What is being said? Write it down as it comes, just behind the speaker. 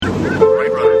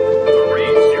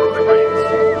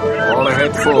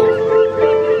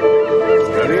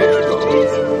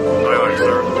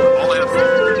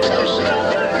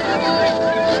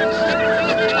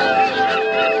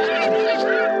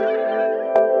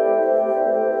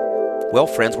Well,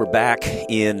 friends, we're back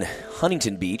in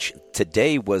Huntington Beach.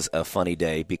 Today was a funny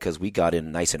day because we got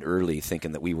in nice and early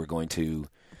thinking that we were going to,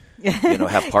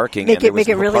 have parking. make it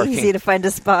really parking. easy to find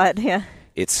a spot. Yeah,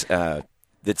 It's the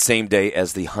same day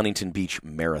as the Huntington Beach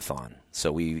Marathon.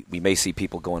 So we may see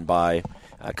people going by,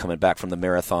 coming back from the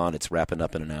marathon. It's wrapping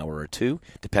up in an hour or two,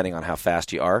 depending on how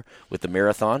fast you are with the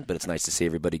marathon. But it's nice to see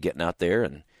everybody getting out there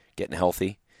and getting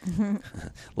healthy. Mm-hmm.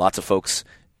 Lots of folks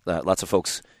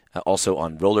also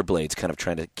on rollerblades, kind of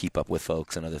trying to keep up with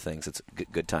folks and other things. It's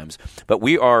good times. But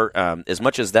we are, as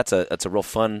much as that's a real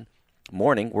fun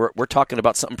morning, we're talking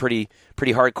about something pretty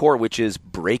hardcore, which is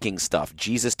breaking stuff.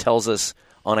 Jesus tells us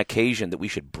on occasion that we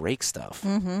should break stuff.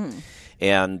 Mm-hmm.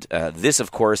 And this,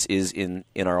 of course, is in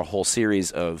our whole series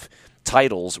of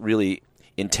titles really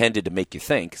intended to make you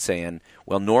think, saying,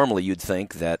 well, normally you'd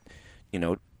think that,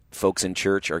 folks in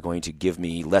church are going to give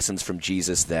me lessons from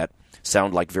Jesus that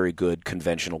sound like very good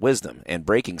conventional wisdom. And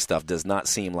breaking stuff does not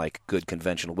seem like good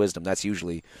conventional wisdom. That's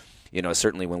usually,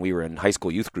 certainly when we were in high school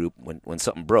youth group, when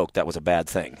something broke, that was a bad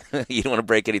thing. You don't want to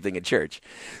break anything in church.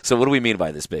 So what do we mean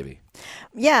by this, baby?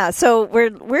 Yeah, so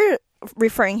we're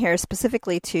referring here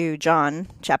specifically to John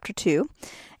chapter 2.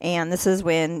 And this is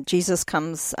when Jesus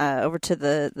comes over to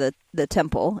the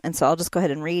temple. And so I'll just go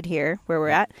ahead and read here where we're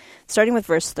at, starting with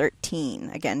verse 13.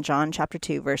 Again, John chapter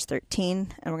 2, verse 13,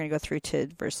 and we're going to go through to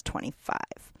verse 25.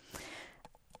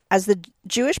 As the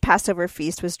Jewish Passover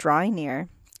feast was drawing near,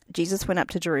 Jesus went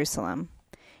up to Jerusalem,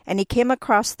 and he came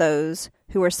across those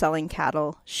who were selling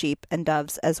cattle, sheep, and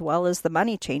doves, as well as the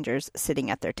money changers sitting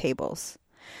at their tables.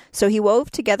 So he wove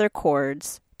together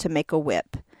cords to make a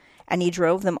whip, and he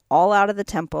drove them all out of the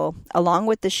temple, along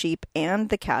with the sheep and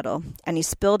the cattle, and he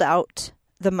spilled out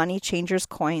the money changers'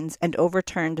 coins and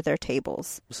overturned their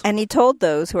tables. And he told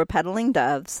those who were peddling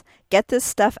doves, "Get this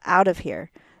stuff out of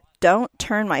here. Don't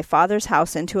turn my Father's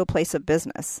house into a place of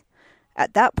business."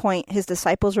 At that point, his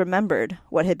disciples remembered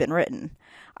what had been written,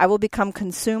 "I will become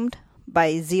consumed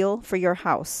by zeal for your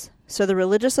house." So the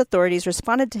religious authorities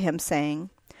responded to him,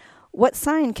 saying, "What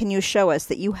sign can you show us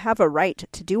that you have a right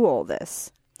to do all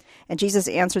this?" And Jesus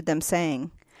answered them,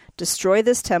 saying, "Destroy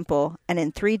this temple, and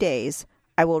in 3 days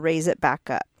I will raise it back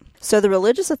up." So the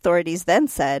religious authorities then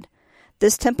said,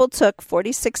 "This temple took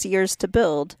 46 years to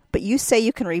build, but you say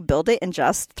you can rebuild it in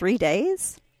just 3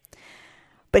 days?"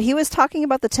 But he was talking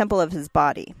about the temple of his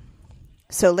body.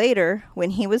 So later,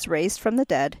 when he was raised from the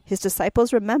dead, his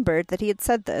disciples remembered that he had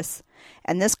said this,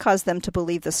 and this caused them to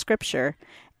believe the scripture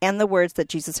and the words that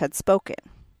Jesus had spoken.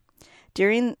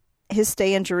 During his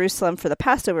stay in Jerusalem for the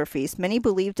Passover feast, many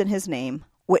believed in his name,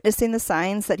 witnessing the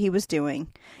signs that he was doing.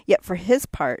 Yet for his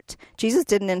part, Jesus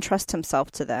didn't entrust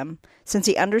himself to them, since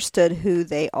he understood who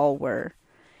they all were.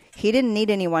 He didn't need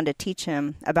anyone to teach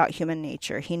him about human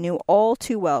nature. He knew all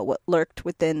too well what lurked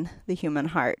within the human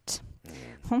heart.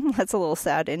 That's a little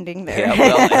sad ending there. Yeah,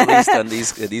 well, at least on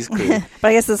these crew. But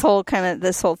I guess this whole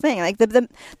thing, like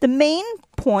the main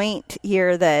point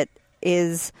here that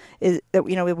is that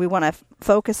we want to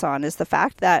focus on is the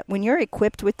fact that when you're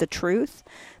equipped with the truth,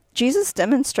 Jesus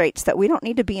demonstrates that we don't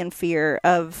need to be in fear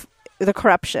of the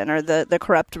corruption or the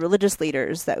corrupt religious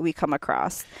leaders that we come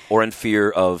across, or in fear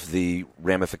of the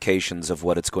ramifications of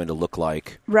what it's going to look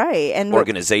like, right? And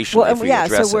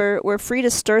organizationally, so we're free to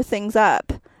stir things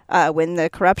up when the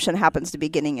corruption happens to be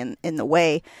getting in the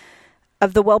way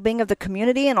of the well-being of the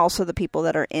community and also the people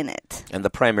that are in it. And the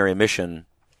primary mission,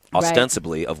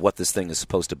 ostensibly, of what this thing is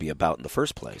supposed to be about in the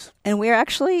first place. And we are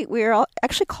actually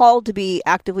called to be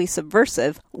actively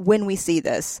subversive when we see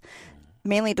this,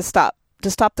 mainly to stop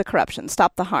the corruption,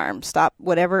 stop the harm, stop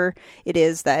whatever it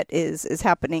is that is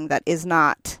happening that is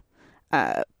not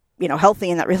healthy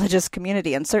in that religious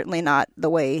community, and certainly not the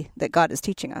way that God is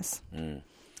teaching us.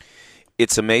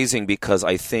 It's amazing because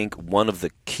I think one of the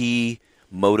key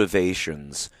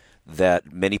motivations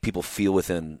that many people feel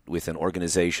within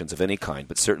organizations of any kind,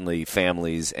 but certainly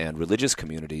families and religious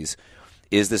communities,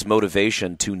 is this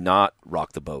motivation to not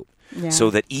rock the boat. Yeah. So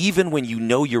that even when you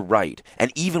know you're right,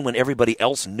 and even when everybody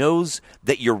else knows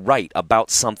that you're right about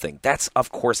something, that's of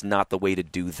course not the way to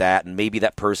do that, and maybe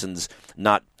that person's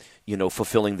not,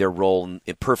 fulfilling their role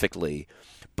perfectly.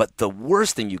 But the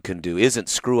worst thing you can do isn't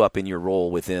screw up in your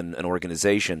role within an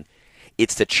organization.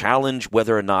 It's to challenge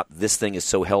whether or not this thing is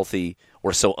so healthy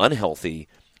or so unhealthy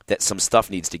that some stuff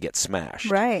needs to get smashed.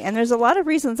 Right, and there's a lot of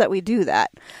reasons that we do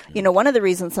that. One of the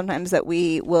reasons sometimes that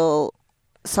we will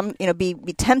be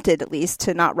tempted at least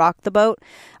to not rock the boat.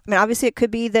 I mean, obviously it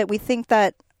could be that we think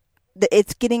that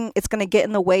it's going to get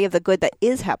in the way of the good that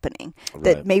is happening. Right.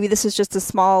 That maybe this is just a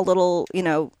small little,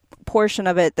 portion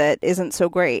of it that isn't so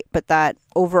great, but that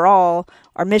overall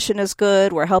our mission is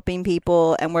good, we're helping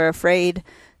people, and we're afraid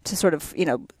sort of,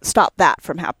 stop that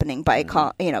from happening by,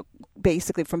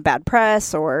 basically from bad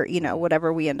press or,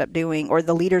 whatever we end up doing, or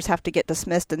the leaders have to get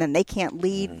dismissed and then they can't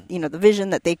lead, the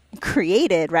vision that they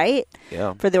created, right?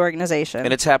 Yeah. For the organization.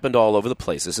 And it's happened all over the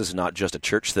place. This is not just a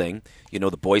church thing.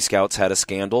 The Boy Scouts had a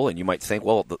scandal, and you might think,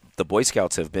 well, the Boy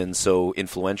Scouts have been so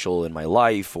influential in my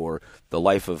life or the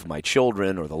life of my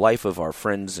children or the life of our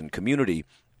friends and community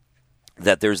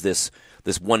that there's this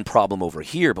one problem over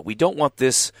here, but we don't want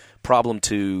this problem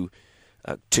to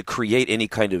create any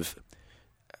kind of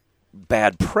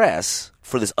bad press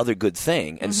for this other good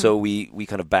thing. And so we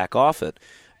kind of back off it,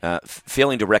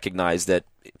 failing to recognize that,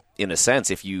 in a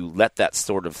sense, if you let that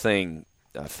sort of thing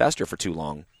fester for too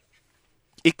long,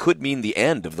 it could mean the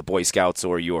end of the Boy Scouts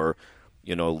or your,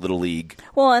 Little League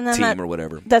team or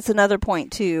whatever. That's another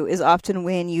point, too, is often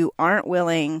when you aren't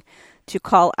willing to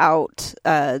call out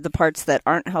the parts that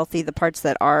aren't healthy, the parts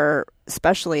that are,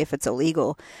 especially if it's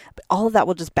illegal, but all of that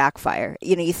will just backfire.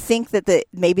 You think that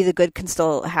maybe the good can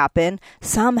still happen.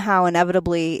 Somehow,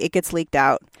 inevitably, it gets leaked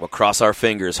out. Well, cross our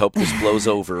fingers, hope this blows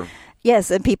over.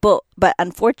 Yes, but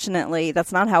unfortunately,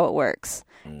 that's not how it works.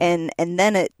 And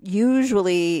then it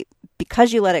usually,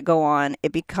 because you let it go on,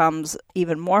 it becomes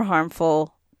even more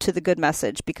harmful to the good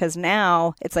message, because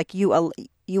now it's like you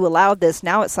allowed this,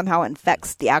 now it somehow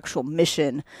infects the actual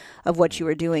mission of what you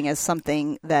were doing as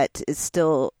something that is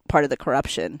still part of the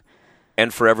corruption.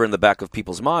 And forever in the back of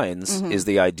people's minds is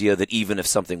the idea that even if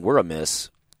something were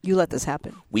amiss, you let this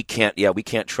happen. We can't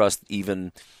trust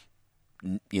even,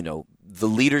 the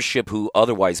leadership who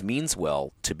otherwise means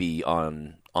well to be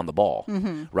on the ball,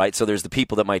 right? So there's the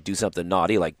people that might do something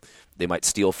naughty, like they might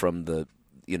steal from the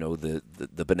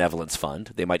benevolence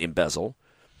fund, they might embezzle.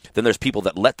 Then there's people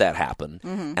that let that happen,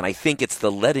 and I think it's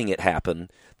the letting it happen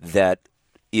that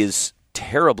is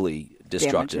terribly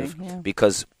destructive,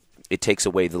 because it takes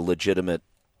away the legitimate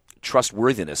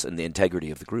trustworthiness and the integrity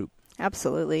of the group.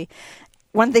 Absolutely.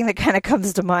 One thing that kind of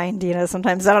comes to mind,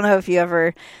 sometimes, I don't know if you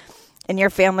ever, in your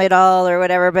family at all or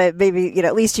whatever, but maybe,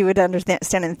 at least you would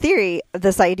understand in theory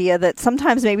this idea that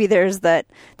sometimes maybe there's that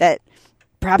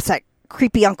perhaps that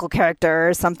creepy uncle character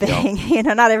or something.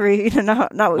 Yep. Not every,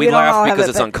 not we laugh because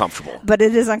it's uncomfortable. But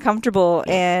it is uncomfortable,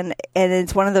 and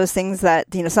it's one of those things that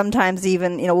sometimes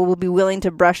even we'll be willing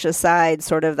to brush aside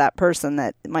sort of that person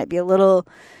that might be a little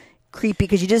creepy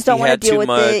because you just don't want to deal with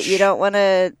it. You don't want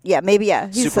to.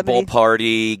 Super Bowl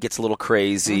party, gets a little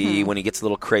crazy. When he gets a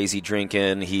little crazy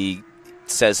drinking, he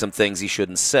says some things he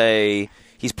shouldn't say.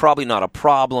 He's probably not a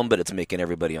problem, but it's making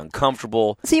everybody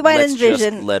uncomfortable. So you might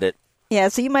envision, just let it. Yeah,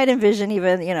 so you might envision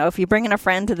even, if you bring in a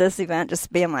friend to this event,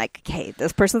 just being like, hey,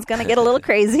 this person's going to get a little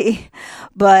crazy,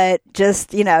 but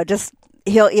just he'll,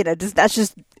 that's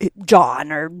just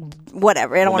John or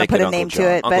whatever. I don't want to put a name to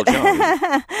it, but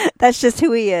that's just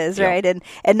who he is, right? And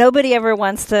nobody ever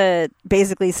wants to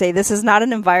basically say this is not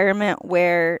an environment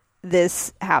where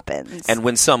this happens. And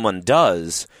when someone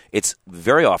does, it's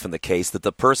very often the case that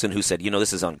the person who said,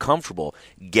 this is uncomfortable,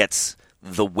 gets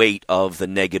the weight of the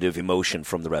negative emotion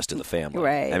from the rest of the family.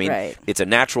 Right. I mean, it's a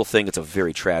natural thing. It's a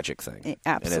very tragic thing.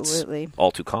 Absolutely. And it's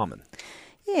all too common.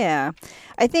 Yeah.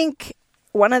 I think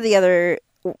one of the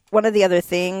other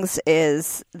things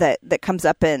is that comes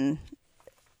up in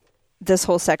this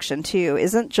whole section too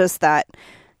isn't just that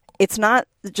it's not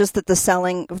just that the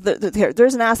selling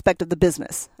there's an aspect of the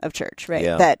business of church, right?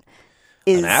 Yeah. That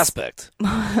is an aspect.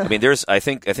 I mean, I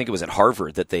think it was at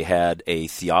Harvard that they had a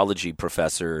theology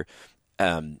professor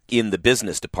in the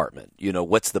business department.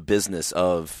 What's the business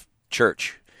of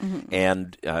church?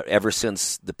 And ever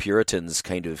since the Puritans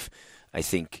kind of, I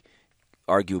think,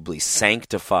 arguably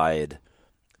sanctified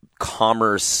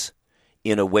commerce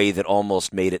in a way that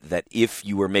almost made it that if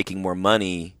you were making more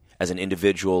money as an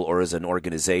individual or as an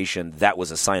organization, that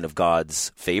was a sign of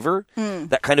God's favor.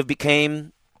 That kind of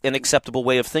became an acceptable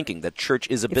way of thinking, that church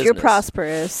is a business. If you're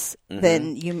prosperous,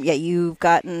 then you've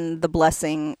gotten the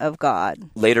blessing of God.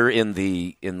 Later in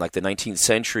the 19th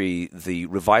century, the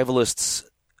revivalists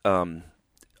of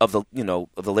the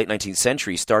late 19th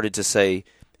century started to say,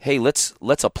 hey, let's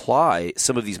apply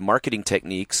some of these marketing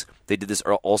techniques. They did this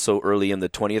also early in the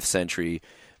 20th century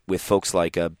with folks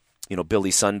like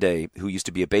Billy Sunday, who used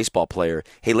to be a baseball player.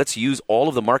 Hey, let's use all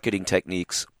of the marketing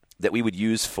techniques that we would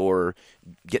use for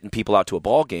getting people out to a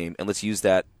ball game, and let's use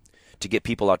that to get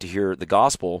people out to hear the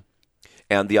gospel.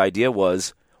 And the idea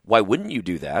was, why wouldn't you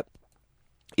do that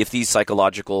if these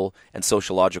psychological and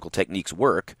sociological techniques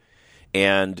work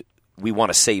and we want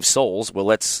to save souls? Well,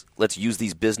 let's use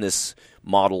these business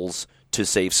models to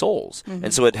save souls.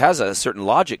 And so it has a certain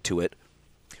logic to it.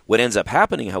 What ends up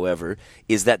happening, however,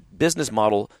 is that business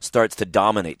model starts to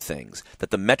dominate things, that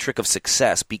the metric of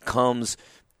success becomes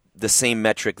the same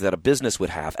metric that a business would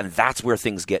have, and that's where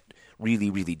things get really,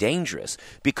 really dangerous.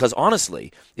 Because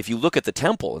honestly, if you look at the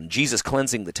temple and Jesus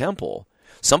cleansing the temple,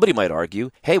 somebody might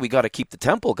argue, hey, we got to keep the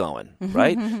temple going,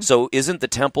 right? Mm-hmm. So isn't the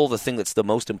temple the thing that's the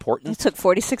most important? It took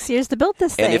 46 years to build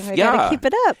this thing. We got to keep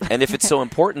it up. And if it's so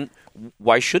important,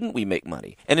 why shouldn't we make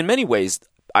money? And in many ways,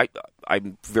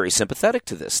 I'm very sympathetic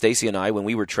to this. Stacy and I, when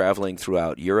we were traveling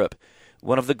throughout Europe,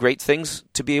 one of the great things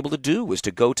to be able to do was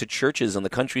to go to churches on the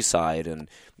countryside and,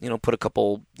 put a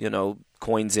couple,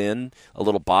 coins in a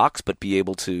little box, but be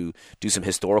able to do some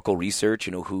historical research,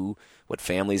 what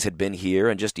families had been here,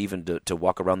 and just even to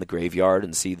walk around the graveyard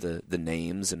and see the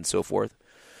names and so forth,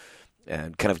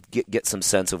 and kind of get some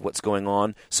sense of what's going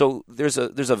on. So there's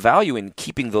a value in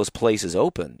keeping those places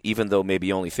open, even though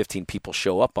maybe only 15 people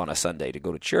show up on a Sunday to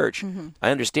go to church. Mm-hmm. I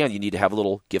understand you need to have a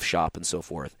little gift shop and so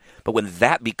forth. But when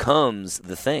that becomes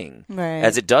the thing, right,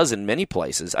 as it does in many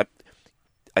places,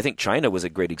 I think China was a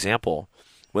great example.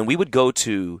 When we would go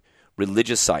to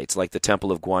religious sites like the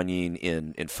Temple of Guanyin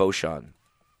in Foshan,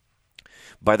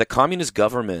 by the communist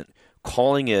government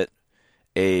calling it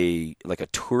a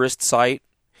tourist site,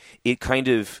 it kind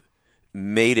of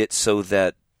made it so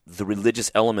that the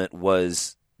religious element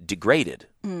was degraded,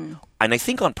 and I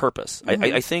think on purpose.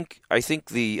 Mm-hmm.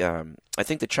 I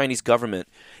think the Chinese government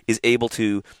is able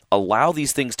to allow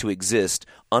these things to exist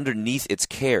underneath its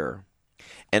care,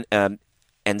 and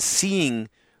seeing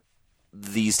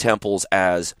these temples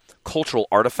as cultural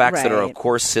artifacts, right, that are of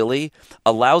course silly,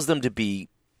 allows them to be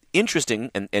interesting,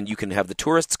 and you can have the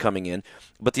tourists coming in,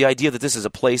 but the idea that this is a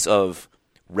place of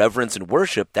reverence and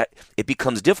worship, that it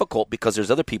becomes difficult because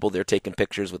there's other people there taking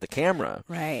pictures with the camera.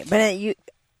 Right. But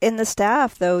in the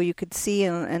staff, though, you could see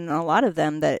in a lot of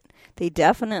them that they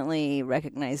definitely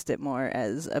recognized it more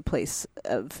as a place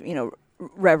of,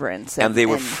 reverence. And they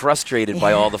were frustrated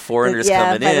by all the foreigners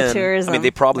coming in. The tourism. I mean, they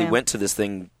probably went to this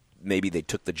thing, maybe they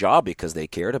took the job because they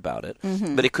cared about it.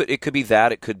 Mm-hmm. But it could be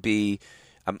that. It could be...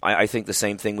 I think the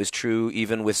same thing was true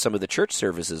even with some of the church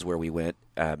services where we went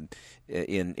in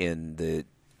Shenzhen,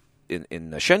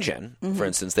 mm-hmm, for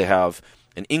instance. They have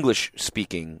an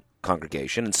English-speaking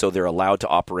congregation, and so they're allowed to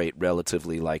operate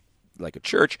relatively like a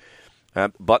church,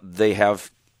 but they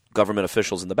have government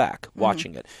officials in the back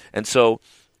watching, mm-hmm, it,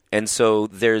 and so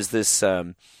there's this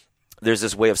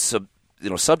way of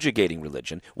subjugating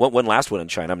religion. One last one in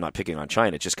China. I'm not picking on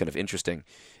China; it's just kind of interesting.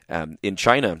 In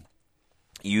China,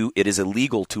 it is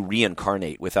illegal to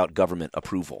reincarnate without government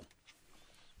approval.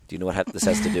 Do you know what this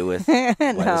has to do with?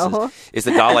 No. It's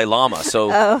the Dalai Lama. So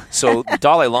the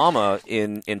Dalai Lama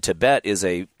in Tibet is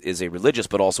a religious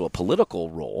but also a political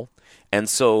role. And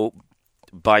so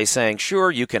by saying,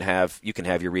 sure, you can have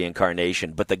your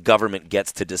reincarnation, but the government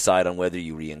gets to decide on whether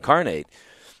you reincarnate,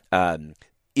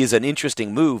 is an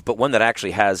interesting move, but one that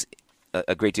actually has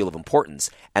a great deal of importance.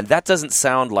 And that doesn't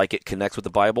sound like it connects with the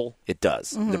Bible. It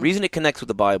does. Mm-hmm. The reason it connects with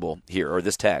the Bible here, or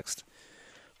this text,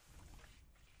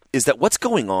 is that what's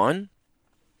going on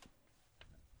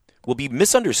will be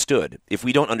misunderstood if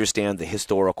we don't understand the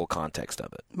historical context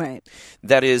of it. Right.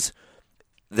 That is,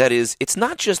 it's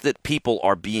not just that people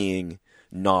are being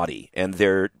naughty and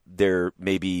they're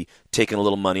maybe taking a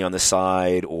little money on the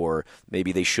side, or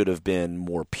maybe they should have been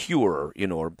more pure,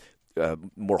 or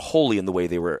more holy in the way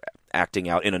they were acting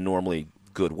out in a normally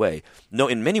good way. No,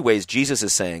 in many ways, Jesus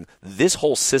is saying this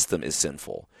whole system is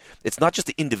sinful. It's not just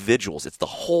the individuals, it's the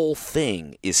whole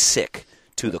thing is sick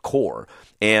to the core.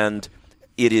 And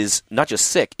it is not just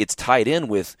sick, it's tied in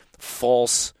with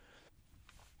false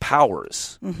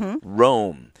powers. Mm-hmm.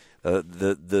 Rome,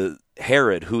 the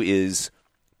Herod, who is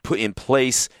put in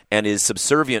place and is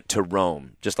subservient to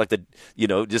Rome, just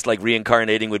like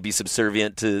reincarnating would be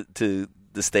subservient to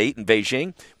the state in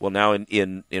Beijing. Well, now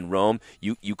in Rome,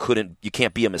 you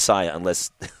can't be a Messiah unless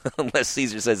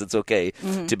Caesar says it's okay,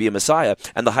 mm-hmm, to be a Messiah.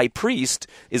 And the high priest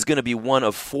is going to be one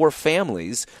of 4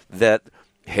 families that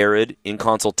Herod, in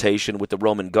consultation with the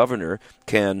Roman governor,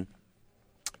 can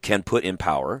put in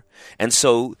power. And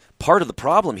so part of the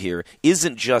problem here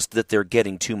isn't just that they're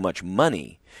getting too much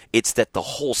money. It's that the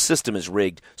whole system is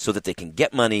rigged so that they can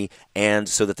get money, and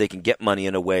so that they can get money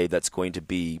in a way that's going to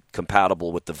be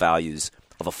compatible with the values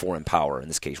of a foreign power, in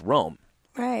this case, Rome.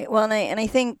 Right. Well, and I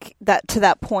think that to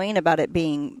that point about it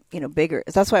being, bigger,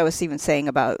 that's why I was even saying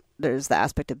about there's the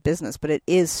aspect of business, but it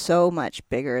is so much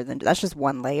bigger than that's just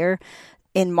one layer.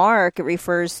 In Mark, it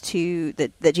refers to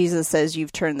that Jesus says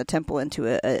you've turned the temple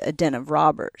into a den of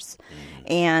robbers.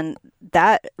 Mm. And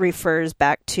that refers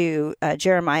back to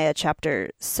Jeremiah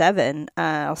chapter 7.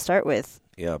 I'll start with.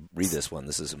 Yeah, read this one.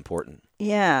 This is important.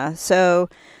 Yeah. So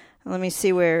let me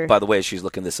see where. By the way, she's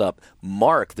looking this up.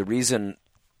 Mark, the reason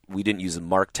we didn't use the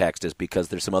Mark text is because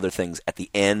there's some other things at the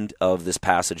end of this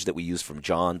passage that we used from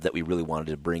John that we really wanted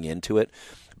to bring into it.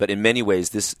 But in many ways,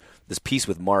 this piece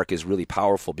with Mark is really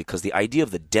powerful because the idea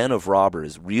of the den of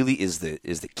robbers really is the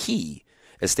key,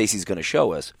 as Stacy's going to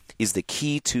show us, is the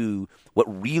key to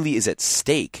what really is at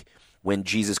stake when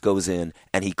Jesus goes in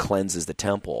and he cleanses the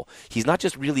temple. He's not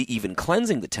just really even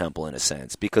cleansing the temple in a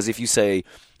sense, because if you say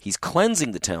he's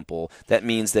cleansing the temple, that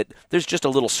means that there's just a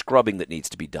little scrubbing that needs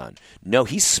to be done. No,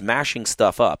 he's smashing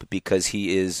stuff up because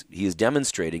he is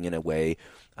demonstrating in a way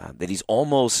that he's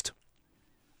almost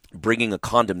bringing a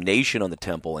condemnation on the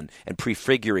temple and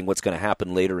prefiguring what's going to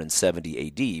happen later in 70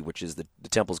 AD, which is the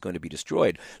temple is going to be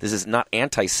destroyed. This is not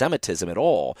anti-Semitism at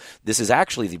all. This is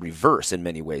actually the reverse in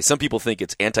many ways. Some people think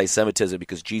it's anti-Semitism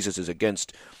because Jesus is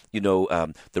against,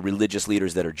 the religious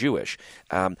leaders that are Jewish.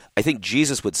 I think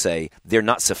Jesus would say they're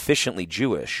not sufficiently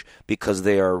Jewish because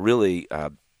they are really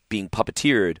being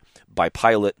puppeteered by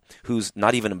Pilate, who's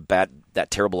not even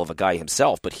that terrible of a guy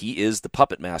himself, but he is the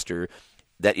puppet master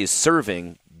that is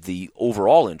serving the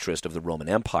overall interest of the Roman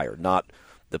Empire, not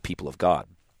the people of God.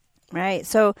 Right.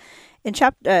 So in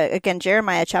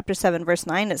Jeremiah chapter 7, verse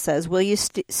 9, it says, "Will you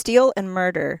steal and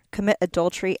murder, commit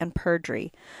adultery and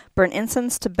perjury, burn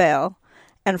incense to Baal,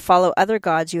 and follow other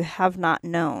gods you have not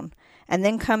known, and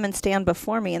then come and stand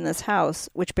before me in this house,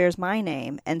 which bears my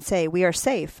name, and say, we are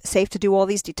safe to do all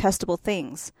these detestable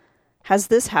things? Has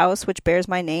this house, which bears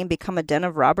my name, become a den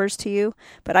of robbers to you?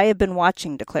 But I have been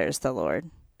watching, declares the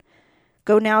Lord.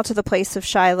 Go now to the place of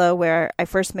Shiloh, where I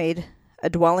first made a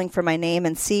dwelling for my name,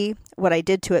 and see what I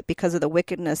did to it because of the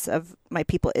wickedness of my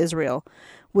people Israel.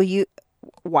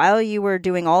 While you were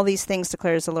doing all these things,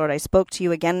 declares the Lord, I spoke to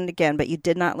you again and again, but you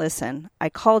did not listen. I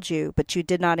called you, but you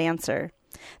did not answer.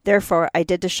 Therefore I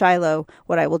did to Shiloh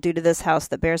what I will do to this house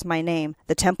that bears my name,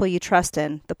 the temple you trust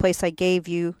in, the place I gave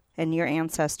you and your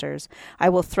ancestors. I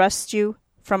will thrust you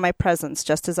from my presence,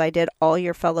 just as I did all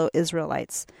your fellow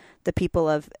Israelites, the people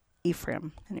of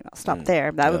Ephraim." Anyway, I'll stop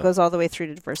there. That goes all the way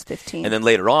through to verse 15. And then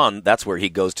later on, that's where he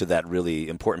goes to that really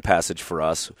important passage for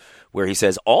us, where he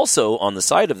says, also on the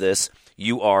side of this,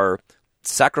 you are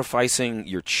sacrificing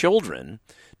your children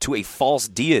to a false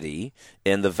deity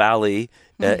in the valley,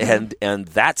 and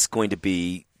that's going to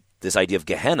be this idea of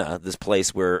Gehenna, this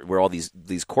place where all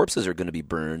these corpses are going to be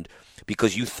burned,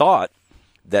 because you thought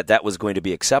that was going to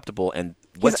be acceptable. And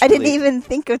I didn't even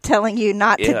think of telling you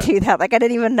not to do that. Like, I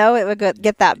didn't even know it would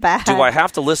get that bad. Do I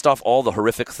have to list off all the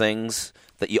horrific things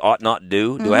that you ought not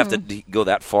do? Do I have to go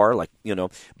that far?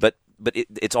 But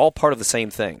it's all part of the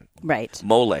same thing. Right.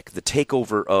 Molech, the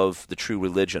takeover of the true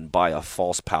religion by a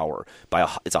false power.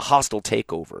 It's a hostile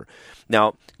takeover.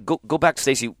 Now, go back,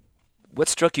 Stacy. What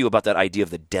struck you about that idea of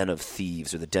the den of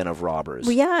thieves or the den of robbers?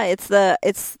 Well, yeah, it's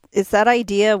that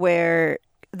idea where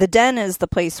the den is the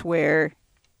place where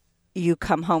you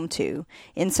come home to.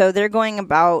 And so they're going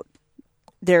about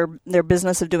their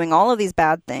business of doing all of these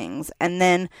bad things and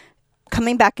then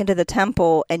coming back into the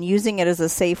temple and using it as a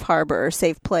safe harbor or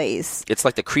safe place. It's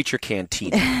like the creature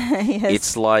cantina. Yes.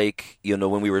 It's like,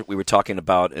 when we were talking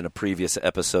about in a previous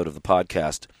episode of the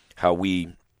podcast how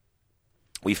we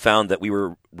found that we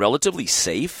were relatively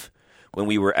safe when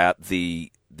we were at the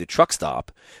truck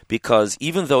stop, because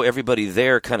even though everybody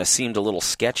there kind of seemed a little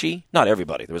sketchy, not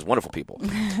everybody, there was wonderful people,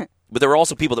 but there were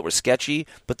also people that were sketchy,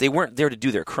 but they weren't there to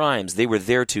do their crimes. They were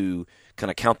there to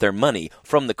kind of count their money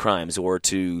from the crimes, or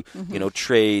to,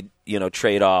 trade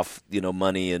off,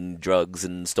 money and drugs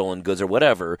and stolen goods or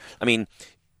whatever. I mean,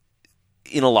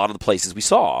 in a lot of the places we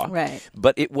saw, right.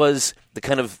 But it was the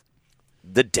kind of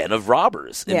the den of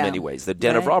robbers in many ways, the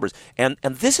den of robbers. And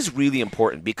this is really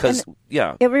important because,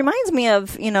 it reminds me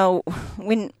of,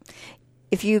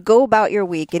 if you go about your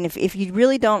week and if you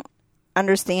really don't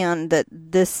understand that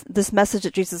this message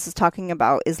that Jesus is talking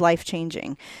about is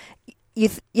life-changing,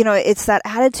 it's that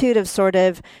attitude of sort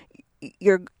of,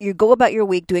 you go about your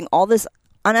week doing all this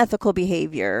unethical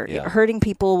behavior, hurting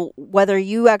people, whether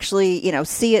you actually,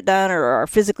 see it done or are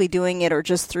physically doing it, or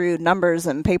just through numbers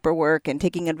and paperwork and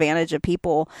taking advantage of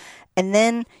people. And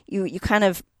then you kind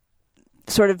of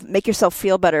sort of make yourself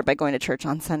feel better by going to church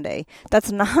on Sunday.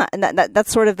 That's not, and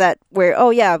that's sort of that where,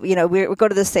 we go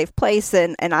to this safe place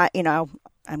and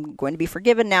I'm going to be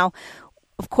forgiven now.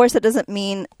 Of course, it doesn't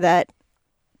mean that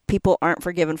people aren't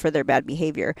forgiven for their bad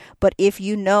behavior. But if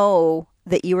you know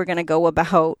that you are going to go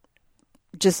about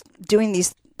just doing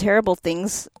these terrible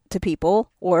things to people,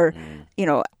 or,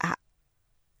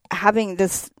 having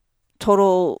this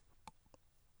total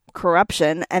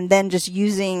corruption, and then just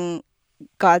using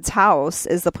God's house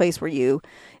as the place where you,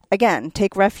 again,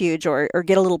 take refuge or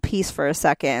get a little peace for a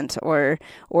second, or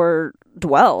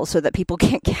dwell so that people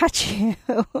can't catch you.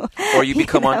 Or you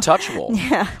become know? untouchable.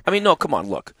 Yeah. I mean, no, come on,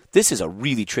 look. This is a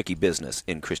really tricky business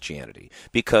in Christianity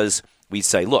because we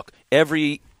say, look,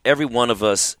 every one of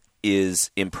us is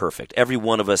imperfect. Every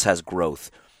one of us has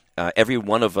growth. Every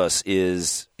one of us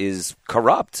is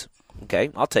corrupt.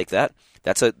 Okay, I'll take that.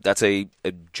 That's a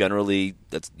generally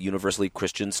that's universally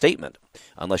Christian statement,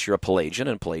 unless you're a Pelagian,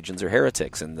 and Pelagians are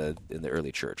heretics in the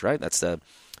early church, right?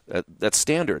 That's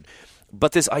standard.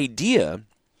 But this idea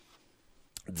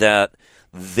that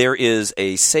there is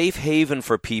a safe haven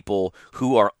for people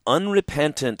who are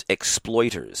unrepentant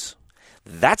exploiters,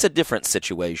 that's a different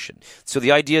situation. So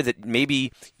the idea that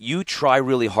maybe you try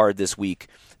really hard this week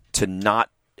to not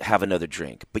have another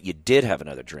drink, but you did have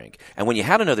another drink. And when you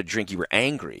had another drink, you were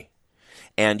angry.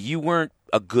 And you weren't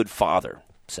a good father,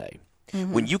 say.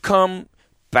 Mm-hmm. When you come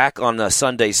back on a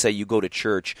Sunday, say you go to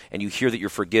church, and you hear that you're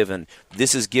forgiven,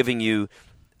 this is giving you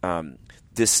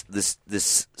this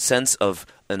sense of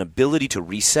an ability to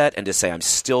reset and to say, I'm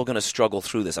still going to struggle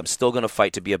through this. I'm still going to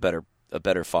fight to be a better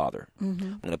father.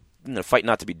 Mm-hmm. I'm going to fight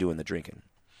not to be doing the drinking.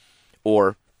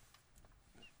 Or,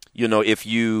 if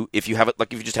you have it,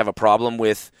 like if you just have a problem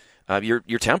with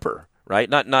your temper, right?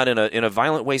 Not in a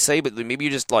violent way, say, but maybe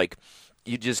you just like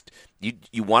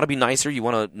you want to be nicer, you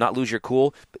want to not lose your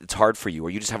cool, but it's hard for you, or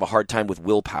you just have a hard time with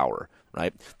willpower,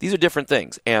 right? These are different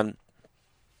things, and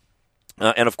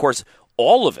of course,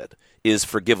 all of it is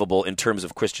forgivable in terms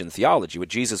of Christian theology. What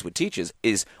Jesus would teach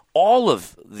is all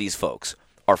of these folks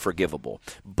are forgivable.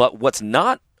 But what's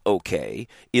not okay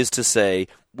is to say,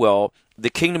 well,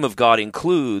 the kingdom of God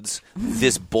includes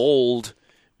this bold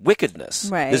wickedness,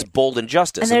 right, this bold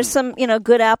injustice. And there's some,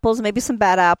 good apples, maybe some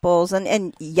bad apples,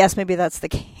 and yes, maybe that's the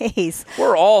case.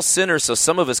 We're all sinners, so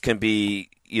some of us can be,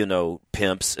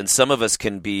 pimps, and some of us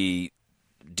can be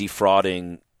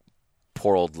defrauding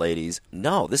poor old ladies.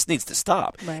 No, this needs to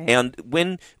stop. Right. And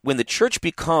when the church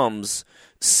becomes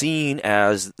seen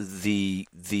as the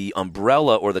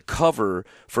umbrella or the cover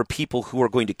for people who are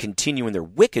going to continue in their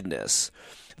wickedness,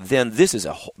 then this is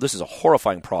a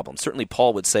horrifying problem. Certainly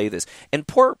Paul would say this. And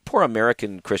poor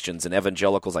American Christians and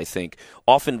evangelicals, I think,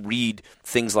 often read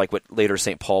things like what later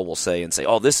St. Paul will say and say,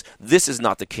 oh, this is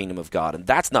not the kingdom of God, and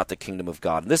that's not the kingdom of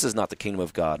God, and this is not the kingdom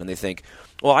of God. And they think,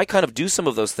 well, I kind of do some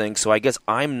of those things, so I guess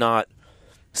I'm not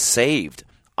saved.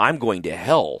 I'm going to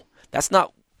hell. That's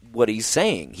not what he's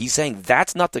saying. He's saying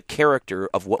that's not the character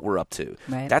of what we're up to.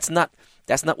 Right. That's not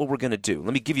what we're going to do.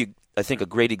 Let me give you, I think, a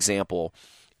great example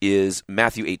is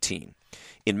Matthew 18.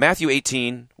 In Matthew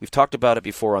 18, we've talked about it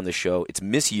before on the show. It's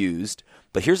misused,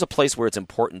 but here's a place where it's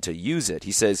important to use it.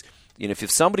 He says,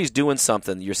 if somebody's doing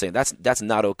something, you're saying that's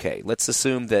not okay. Let's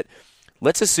assume that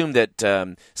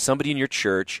somebody in your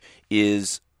church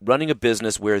is running a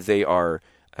business where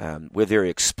they're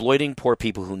exploiting poor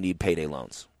people who need payday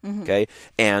loans. Mm-hmm. Okay,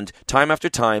 and time after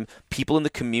time, people in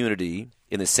the community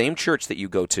in the same church that you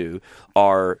go to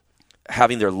are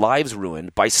having their lives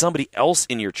ruined by somebody else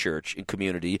in your church and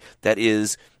community that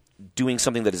is doing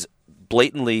something that is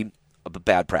blatantly a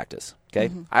bad practice. Okay,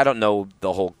 mm-hmm. I don't know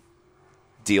the whole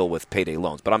deal with payday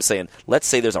loans, but I'm saying, let's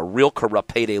say there's a real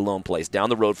corrupt payday loan place down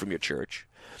the road from your church.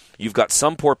 You've got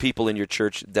some poor people in your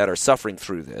church that are suffering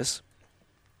through this.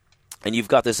 And you've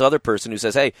got this other person who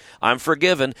says, hey, I'm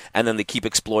forgiven, and then they keep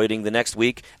exploiting the next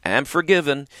week, I'm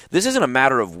forgiven. This isn't a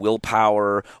matter of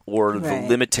willpower or right. the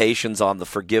limitations on the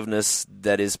forgiveness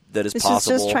that is this possible. This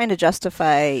is just trying to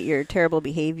justify your terrible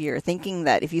behavior, thinking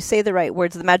that if you say the right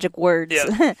words, the magic words,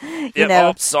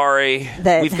 oh, sorry.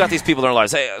 We've got these people in our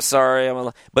lives. Hey, sorry.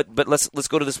 But let's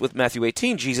go to this with Matthew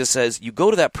 18. Jesus says, you go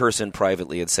to that person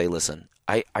privately and say, listen,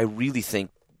 I really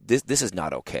think this is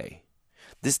not okay.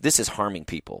 This is harming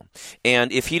people.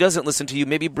 And if he doesn't listen to you,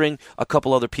 maybe bring a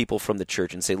couple other people from the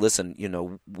church and say, listen,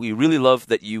 we really love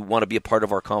that you want to be a part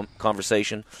of our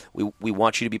conversation. We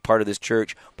want you to be part of this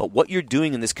church. But what you're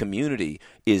doing in this community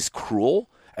is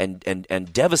cruel and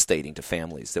devastating to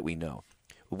families that we know.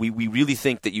 We really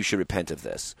think that you should repent of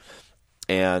this.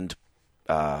 And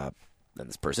then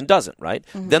this person doesn't, right?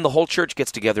 Mm-hmm. Then the whole church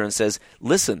gets together and says,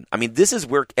 listen, this is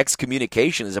where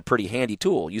excommunication is a pretty handy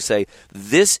tool. You say,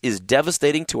 this is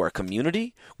devastating to our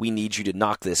community. We need you to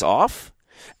knock this off.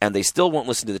 And they still won't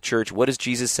listen to the church. What does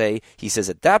Jesus say? He says,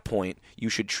 at that point, you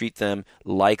should treat them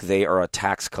like they are a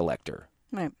tax collector.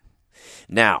 Right.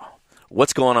 Now,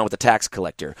 what's going on with the tax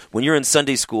collector? When you're in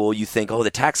Sunday school, you think,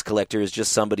 the tax collector is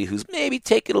just somebody who's maybe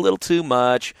taking a little too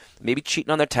much, maybe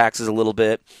cheating on their taxes a little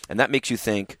bit. And that makes you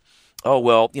think, oh,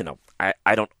 well,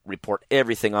 I don't report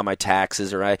everything on my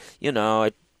taxes, or I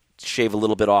shave a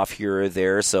little bit off here or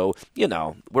there. So,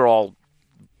 we're all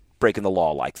breaking the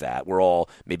law like that. We're all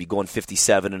maybe going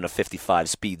 57 in a 55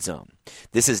 speed zone.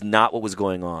 This is not what was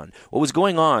going on. What was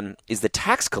going on is the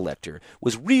tax collector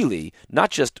was really not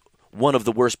just one of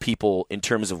the worst people in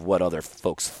terms of what other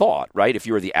folks thought, right? If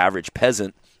you were the average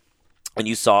peasant and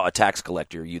you saw a tax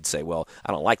collector, you'd say, well,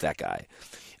 I don't like that guy.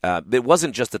 It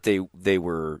wasn't just that they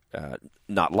were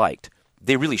not liked.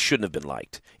 They really shouldn't have been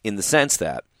liked in the sense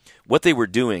that what they were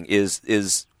doing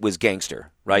was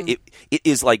gangster, right? It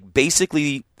is like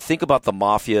basically think about the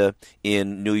mafia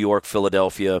in New York,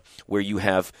 Philadelphia, where you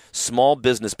have small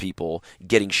business people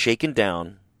getting shaken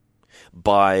down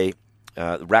by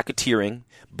racketeering,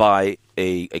 by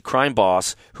a crime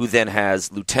boss who then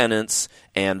has lieutenants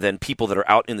and then people that are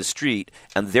out in the street,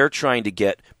 and they're trying to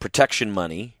get protection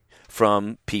money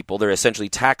from people. They're essentially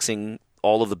taxing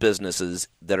all of the businesses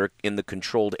that are in the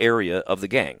controlled area of the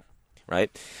gang, right?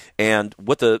 And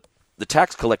what the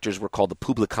tax collectors were called the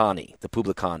publicans.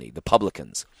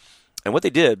 And what they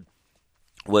did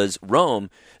was Rome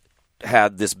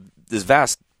had this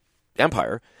vast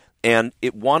empire, and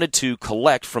it wanted to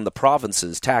collect from the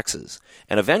provinces taxes.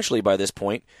 And eventually, by this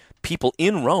point, people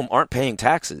in Rome aren't paying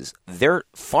taxes. They're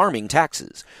farming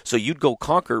taxes. So you'd go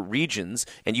conquer regions,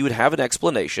 and you would have an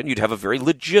explanation. You'd have a very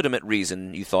legitimate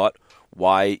reason, you thought,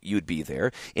 why you'd be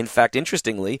there. In fact,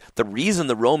 interestingly, the reason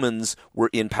the Romans were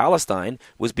in Palestine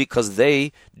was because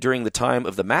they, during the time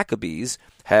of the Maccabees,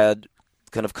 had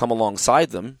kind of come alongside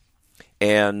them,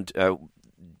 and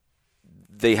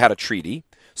they had a treaty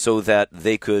so that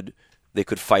they could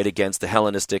fight against the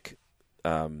Hellenistic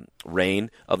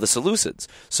reign of the Seleucids.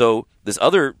 So this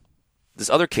other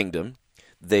kingdom,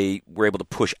 they were able to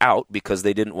push out because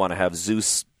they didn't want to have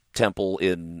Zeus temple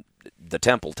in the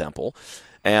temple,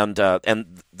 and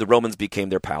the Romans became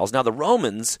their pals. Now the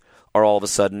Romans are all of a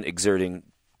sudden exerting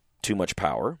too much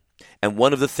power, and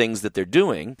one of the things that they're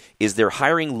doing is they're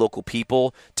hiring local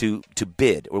people to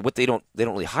bid, or what they don't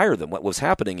really hire them. What was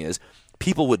happening is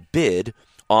people would bid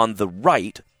on the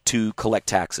right to collect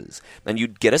taxes. And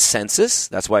you'd get a census.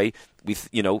 That's why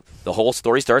the whole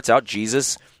story starts out,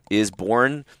 Jesus is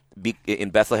born in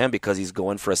Bethlehem because he's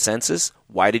going for a census.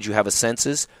 Why did you have a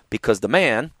census? Because the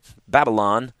man,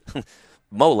 Babylon,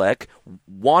 Molech,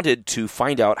 wanted to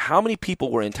find out how many people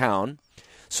were in town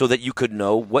so that you could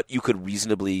know what you could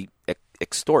reasonably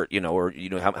extort, or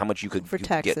how much you could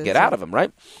get out of them,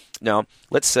 right? Now,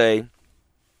 let's say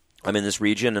I'm in this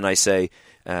region and I say,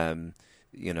 I'll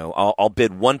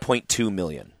bid 1.2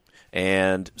 million,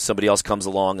 and somebody else comes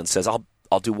along and says, I'll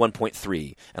do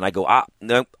 1.3, and I go,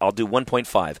 no, I'll do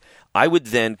 1.5. I would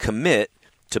then commit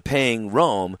to paying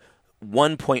Rome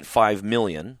 1.5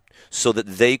 million so that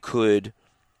they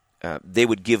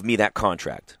would give me that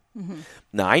contract. Mm-hmm.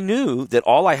 Now, I knew that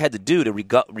all I had to do to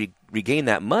regain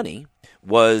that money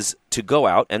was to go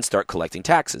out and start collecting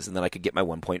taxes, and then I could get my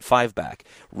 1.5 back.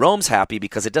 Rome's happy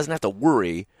because it doesn't have to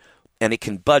worry, and it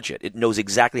can budget. It knows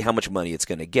exactly how much money it's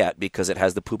going to get because it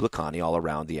has the publicani all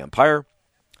around the empire.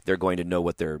 They're going to know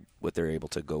what they're able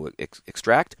to go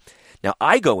extract. Now,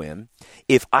 I go in.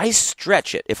 If I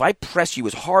stretch it, if I press you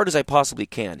as hard as I possibly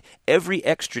can, every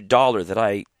extra dollar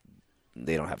that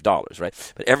they don't have dollars, right?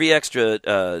 But every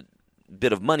extra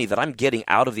bit of money that I'm getting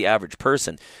out of the average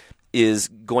person is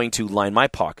going to line my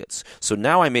pockets. So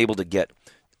now I'm able to get,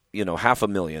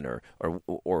 $500,000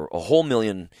 or a whole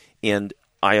million, and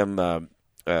I'm now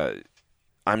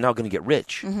going to get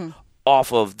rich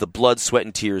off of the blood, sweat,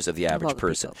 and tears of the average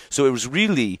person. So it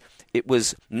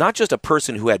was not just a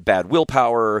person who had bad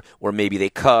willpower, or maybe they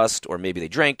cussed, or maybe they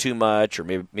drank too much, or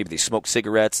maybe they smoked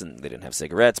cigarettes and they didn't have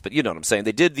cigarettes, but you know what I'm saying.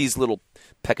 They did these little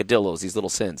peccadillos, these little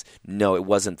sins. No, it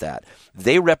wasn't that.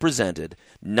 They represented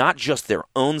not just their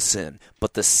own sin,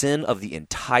 but the sin of the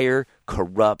entire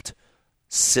corrupt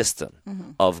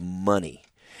system of money.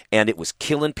 And it was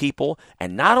killing people,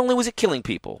 and not only was it killing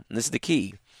people, and this is the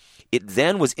key, it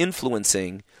then was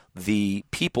influencing the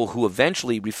people who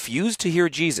eventually refused to hear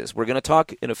Jesus. We're going to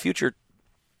talk in a future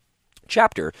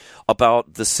chapter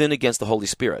about the sin against the Holy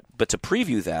Spirit. But to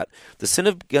preview that, the sin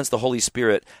against the Holy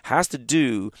Spirit has to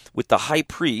do with the high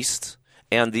priest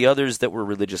and the others that were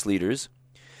religious leaders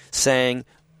saying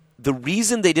the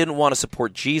reason they didn't want to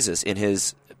support Jesus in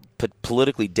his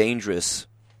politically dangerous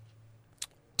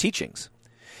teachings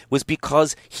was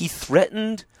because he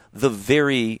threatened the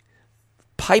very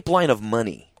pipeline of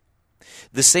money.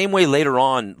 The same way later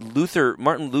on,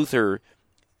 Martin Luther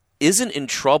isn't in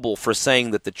trouble for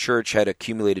saying that the church had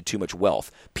accumulated too much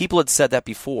wealth. People had said that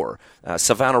before.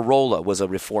 Savonarola was a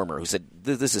reformer who said,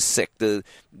 this is sick. The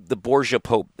Borgia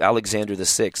Pope, Alexander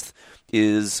VI,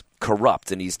 is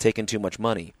corrupt and he's taken too much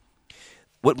money.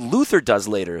 What Luther does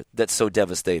later that's so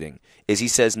devastating is he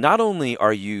says, not only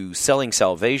are you selling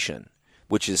salvation,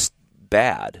 which is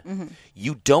bad,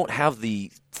 you don't have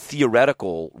the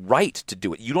theoretical right to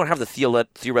do it. You don't have the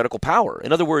theoretical power.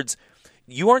 In other words,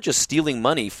 you aren't just stealing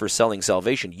money for selling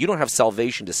salvation. You don't have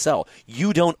salvation to sell.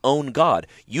 You don't own God.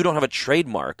 You don't have a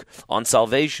trademark on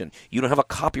salvation. You don't have a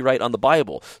copyright on the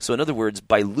Bible. So in other words,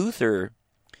 by Luther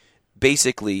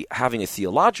basically having a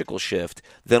theological shift,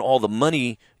 then all the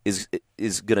money is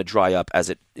going to dry up as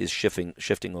it is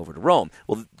shifting over to Rome.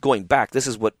 Well, going back, this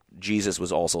is what Jesus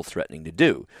was also threatening to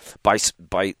do. By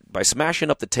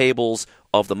smashing up the tables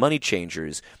of the money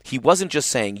changers, he wasn't just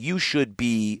saying you should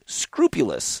be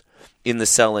scrupulous in the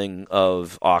selling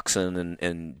of oxen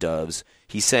and doves.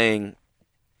 He's saying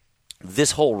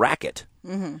this whole racket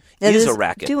is a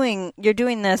racket. You're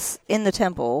doing this in the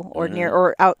temple or near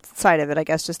or outside of it, I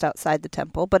guess, just outside the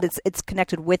temple, but it's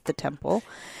connected with the temple,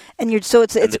 and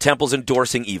the temple's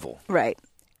endorsing evil, right?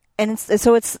 And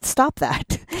it's stop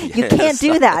that. You can't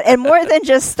do that, and more than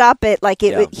just stop it. Like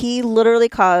he literally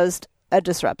caused a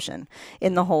disruption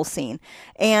in the whole scene,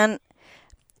 and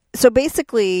so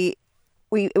basically.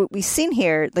 We've seen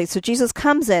here, so Jesus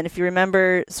comes in, if you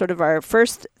remember sort of our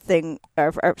first thing,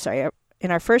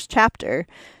 in our first chapter,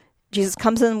 Jesus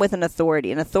comes in with an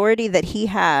authority that he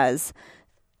has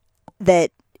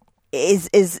that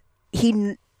he's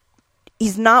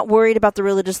not worried about the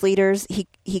religious leaders.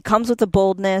 He comes with a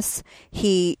boldness.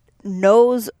 He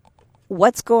knows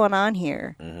what's going on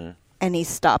here, and he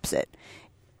stops it.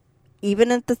 Even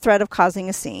at the threat of causing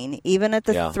a scene, even at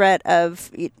the threat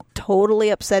of totally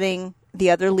upsetting the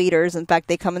other leaders. In fact,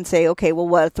 they come and say, okay, well,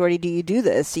 what authority do you do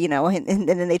this? And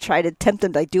then they try to tempt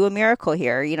him to do a miracle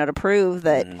here, to prove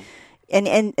that.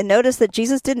 And notice that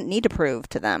Jesus didn't need to prove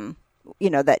to them,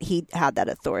 that he had that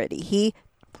authority. He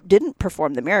didn't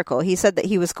perform the miracle. He said that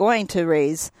he was going to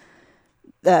raise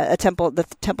the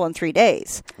temple in 3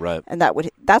 days. Right. And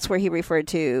that's where he referred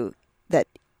to that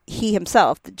he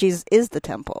himself, that Jesus is the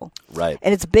temple. Right.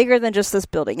 And it's bigger than just this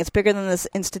building. It's bigger than this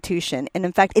institution. And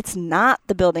in fact, it's not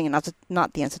the building and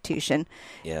not the institution.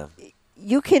 Yeah.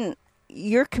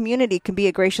 Your community can be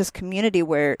a gracious community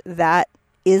where that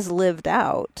is lived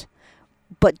out.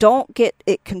 But don't get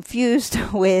it confused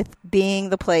with being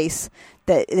the place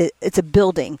that it's a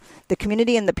building. The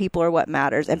community and the people are what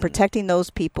matters, and protecting those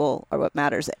people are what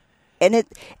matters. And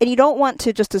you don't want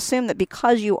to just assume that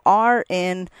because you are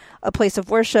in a place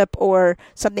of worship or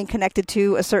something connected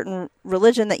to a certain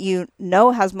religion that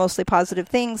has mostly positive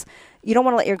things, you don't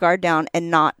want to let your guard down and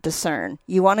not discern.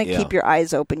 You want to keep your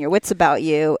eyes open, your wits about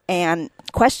you, and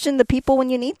question the people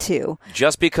when you need to.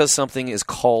 Just because something is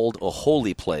called a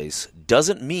holy place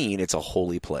doesn't mean it's a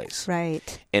holy place.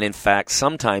 Right. And in fact,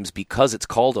 sometimes because it's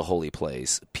called a holy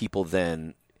place, people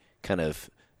then kind of,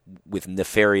 with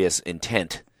nefarious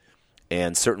intent,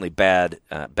 and certainly bad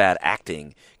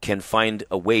acting, can find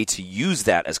a way to use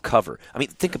that as cover. I mean,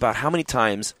 think about how many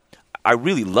times I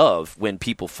really love when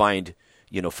people find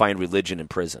religion in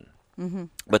prison. Mm-hmm.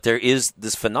 But there is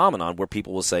this phenomenon where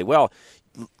people will say, well,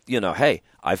 hey,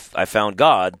 I found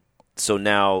God, so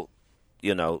now,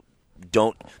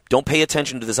 don't pay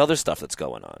attention to this other stuff that's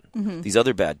going on, these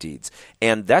other bad deeds.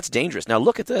 And that's dangerous. Now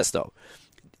look at this, though.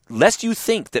 Lest you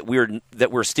think that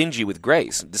we're stingy with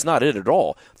grace. That's not it at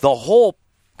all. The whole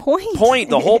point.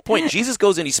 Jesus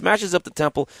goes in, he smashes up the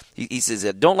temple. He says,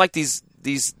 don't like these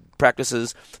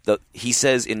practices. He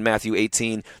says in Matthew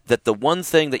 18 that the one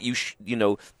thing that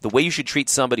the way you should treat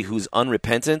somebody who's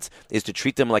unrepentant is to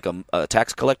treat them like a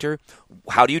tax collector.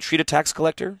 How do you treat a tax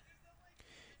collector?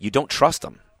 You don't trust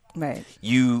them. Right.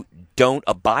 You don't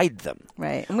abide them.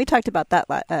 Right. And we talked about that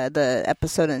the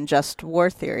episode in Just War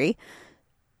Theory.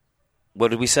 What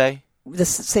did we say? The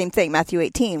same thing, Matthew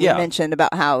 18. We mentioned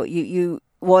about how and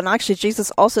actually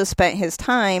Jesus also spent his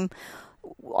time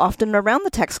often around the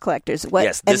tax collectors.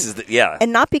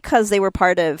 And not because they were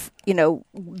part of,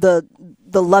 the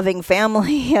loving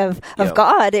family of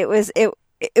God. It was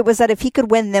that if he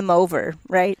could win them over,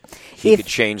 right? He could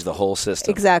change the whole system.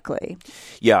 Exactly.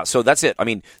 Yeah, so that's it. I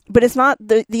mean, but it's not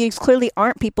these clearly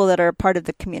aren't people that are part of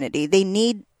the community.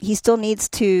 He still needs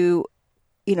to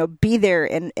be there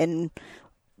and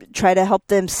try to help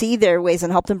them see their ways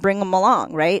and help them bring them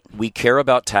along, right? We care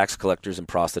about tax collectors and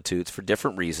prostitutes for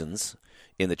different reasons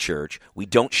in the church. We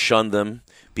don't shun them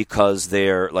because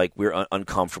they're we're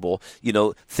uncomfortable.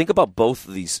 Think about both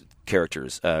of these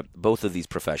characters, both of these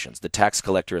professions, the tax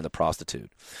collector and the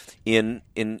prostitute. In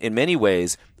many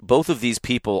ways, both of these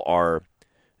people are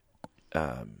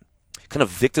kind of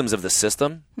victims of the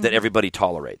system that everybody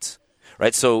tolerates.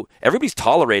 Right, so everybody's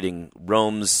tolerating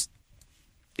Rome's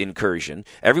incursion.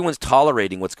 Everyone's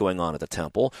tolerating what's going on at the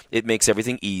temple. It makes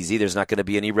everything easy. There's not going to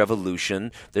be any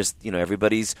revolution. There's,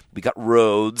 we got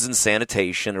roads and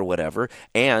sanitation or whatever.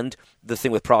 And the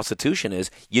thing with prostitution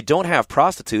is you don't have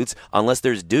prostitutes unless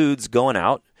there's dudes going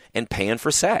out and paying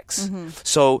for sex. Mm-hmm.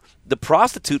 So the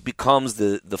prostitute becomes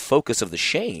the focus of the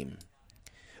shame.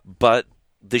 But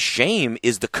the shame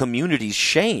is the community's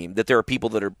shame that there are people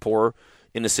that are poor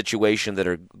in a situation that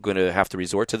are going to have to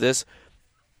resort to this,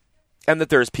 and that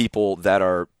there's people that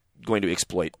are going to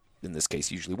exploit, in this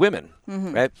case, usually women,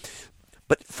 right?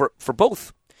 But for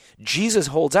both, Jesus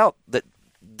holds out that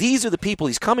these are the people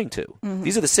he's coming to. Mm-hmm.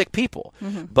 These are the sick people.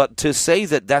 Mm-hmm. But to say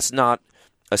that that's not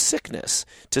a sickness,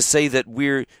 to say that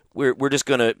we're just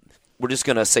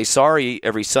gonna say sorry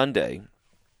every Sunday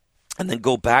and then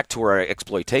go back to our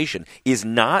exploitation is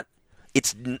not.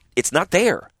 It's not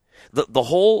there. The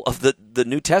whole of the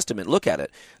New Testament. Look at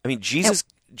it. I mean, Jesus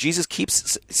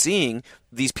keeps seeing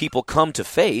these people come to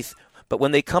faith, but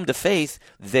when they come to faith,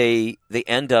 they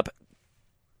end up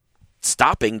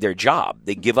stopping their job.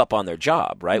 They give up on their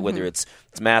job, right? Mm-hmm. Whether it's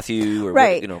Matthew or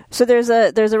right. So there's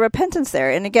a repentance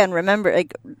there. And again, remember,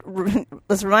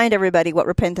 let's remind everybody what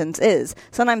repentance is.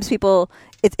 Sometimes people,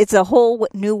 it's a whole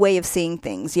new way of seeing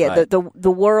things. Yeah, right.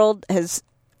 The world has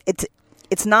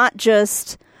it's not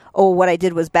just, oh, what I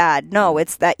did was bad. No,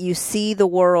 it's that you see the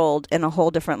world in a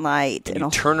whole different light. And you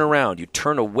turn around. You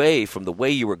turn away from the way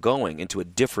you were going into a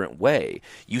different way.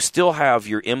 You still have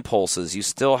your impulses. You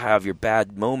still have your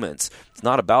bad moments. It's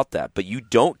not about that. But you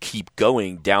don't keep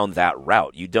going down that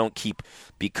route. You don't keep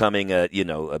becoming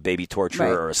a baby torturer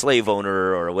right. or a slave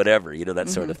owner or whatever, that mm-hmm.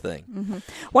 sort of thing. Mm-hmm.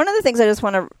 One of the things I just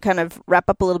want to kind of wrap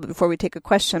up a little bit before we take a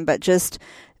question, but just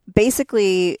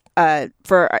basically,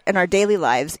 in our daily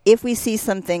lives, if we see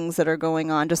some things that are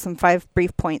going on, just some 5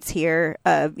 brief points here.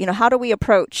 How do we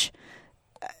approach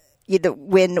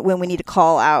when we need to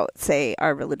call out, say,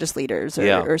 our religious leaders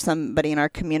or somebody in our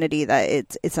community that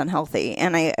it's unhealthy?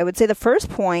 And I would say the first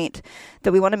point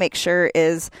that we want to make sure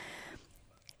is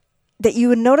that you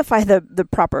would notify the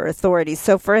proper authorities.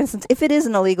 So, for instance, if it is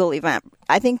an illegal event,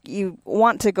 I think you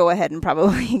want to go ahead and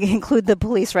probably include the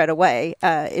police right away.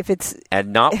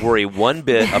 And not worry one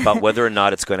bit about whether or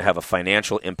not it's going to have a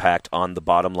financial impact on the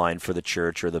bottom line for the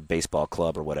church or the baseball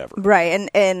club or whatever. Right,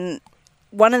 and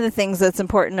one of the things that's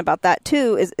important about that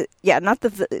too is,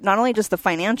 not only just the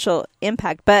financial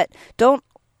impact, but don't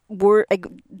worry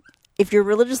if your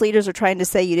religious leaders are trying to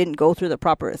say you didn't go through the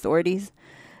proper authorities.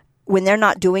 When they're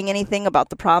not doing anything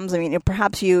about the problems, I mean,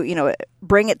 perhaps you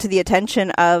bring it to the attention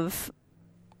of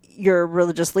your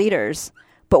religious leaders.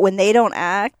 But when they don't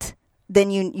act,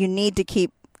 then you need to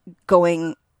keep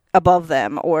going above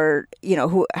them, or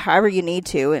however you need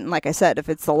to. And like I said, if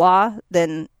it's the law,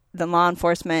 then law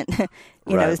enforcement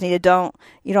right. is needed.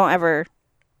 You don't ever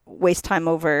waste time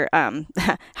over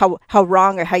how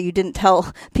wrong or how you didn't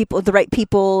tell the right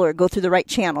people or go through the right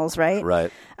channels, right?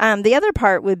 Right. The other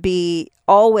part would be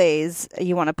always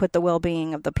you want to put the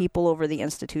well-being of the people over the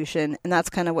institution, and that's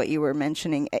kind of what you were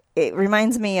mentioning. It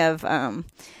reminds me of the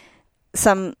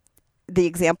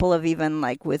example of even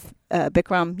like with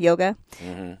Bikram yoga.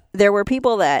 Mm-hmm. There were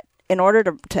people that in order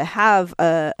to have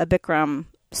a Bikram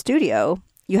studio,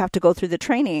 you have to go through the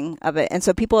training of it. And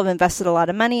so people have invested a lot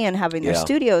of money in having their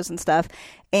studios and stuff.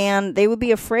 And they would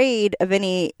be afraid of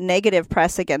any negative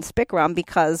press against Bikram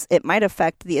because it might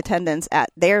affect the attendance at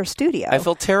their studio. I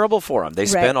feel terrible for them. They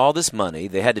spent all this money.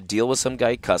 They had to deal with some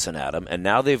guy cussing at them. And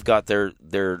now they've got their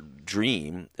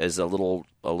dream as a little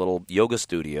yoga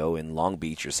studio in Long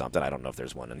Beach or something. I don't know if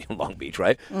there's one in Long Beach,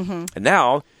 right? Mm-hmm. And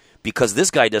now, because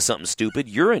this guy does something stupid,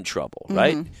 you're in trouble,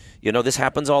 right? Mm-hmm. This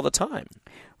happens all the time.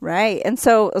 Right. And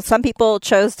so some people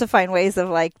chose to find ways of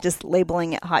like just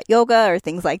labeling it hot yoga or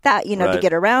things like that, right. to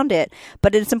get around it.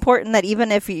 But it's important that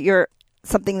even if you're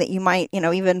something that you might,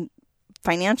 even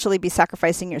financially be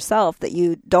sacrificing yourself, that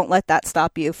you don't let that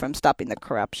stop you from stopping the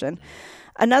corruption.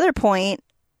 Another point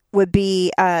would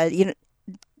be,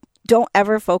 don't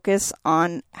ever focus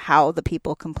on how the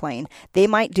people complain. They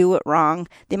might do it wrong.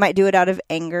 They might do it out of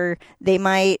anger. They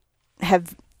might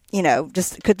have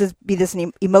just could this be this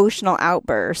emotional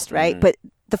outburst, right? Mm-hmm. But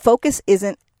the focus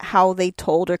isn't how they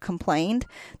told or complained.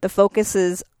 The focus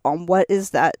is on what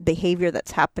is that behavior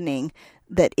that's happening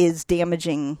that is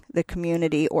damaging the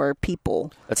community or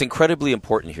people. That's incredibly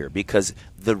important here, because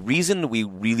the reason we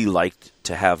really liked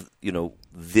to have,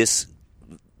 this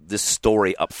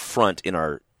story up front in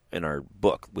our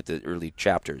book with the early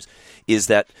chapters is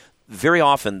that very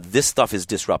often this stuff is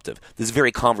disruptive. This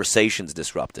very conversation's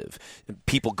disruptive.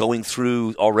 People going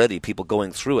through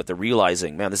it, they're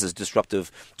realizing, man, this is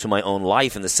disruptive to my own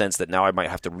life in the sense that now I might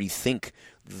have to rethink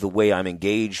the way I'm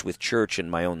engaged with church and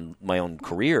my own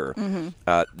career.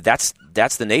 That's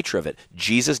the nature of it.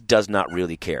 Jesus does not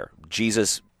really care.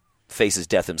 Jesus faces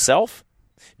death himself.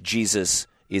 Jesus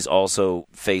is also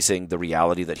facing the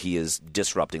reality that he is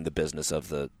disrupting the business of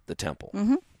the temple.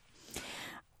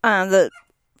 The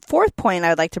fourth point I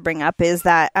would like to bring up is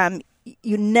that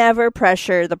you never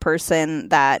pressure the person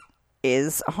that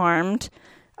is harmed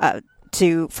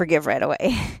to forgive right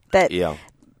away.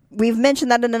 We've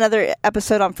mentioned that in another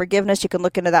episode on forgiveness. You can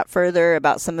look into that further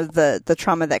about some of the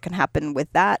trauma that can happen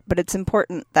with that. But it's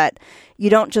important that you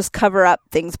don't just cover up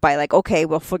things by like, okay,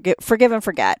 well, forgive and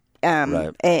forget. Right.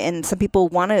 And some people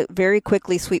want to very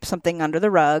quickly sweep something under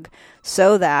the rug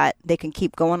so that they can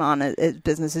keep going on as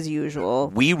business as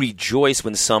usual. We rejoice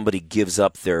when somebody gives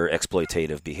up their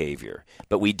exploitative behavior,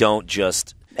 but we don't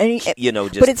just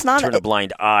turn a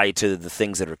blind eye to the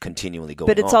things that are continually going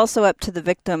on. But it's also up to the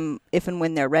victim if and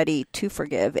when they're ready to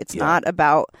forgive. It's not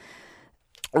about...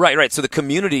 Right. So the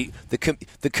community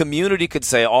could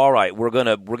say, "All right, we're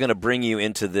gonna bring you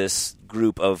into this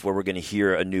group of where we're going to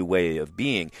hear a new way of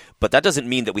being." But that doesn't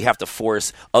mean that we have to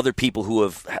force other people who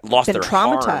have lost Been their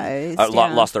traumatized,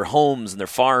 lost their homes and their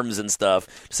farms and stuff,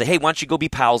 to say, "Hey, why don't you go be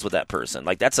pals with that person?"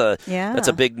 Like that's a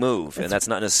big move, and that's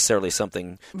not necessarily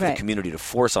something for the community to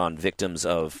force on victims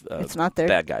of it's not their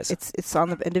bad guys. It's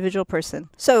on the individual person.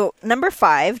 So number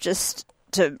 5, just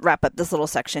to wrap up this little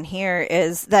section here,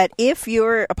 is that if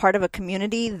you're a part of a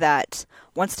community that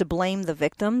wants to blame the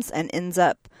victims and ends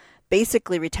up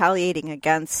basically retaliating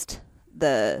against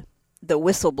the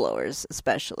whistleblowers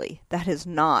especially, that is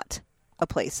not a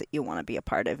place that you want to be a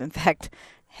part of. In fact,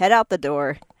 head out the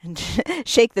door and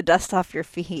shake the dust off your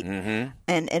feet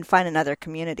and find another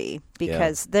community,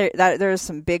 because there's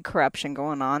some big corruption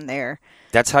going on there.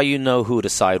 That's how you know who to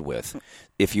side with.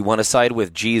 If you want to side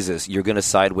with Jesus, you're going to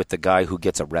side with the guy who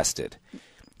gets arrested.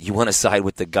 You want to side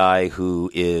with the guy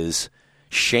who is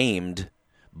shamed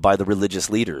by the religious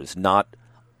leaders, not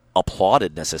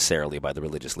applauded necessarily by the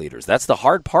religious leaders. That's the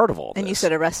hard part of all this. And you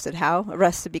said arrested how?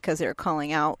 Arrested because they were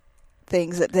calling out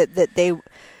things that they,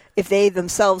 if they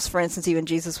themselves, for instance, even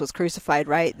Jesus was crucified,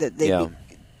 right?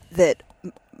 That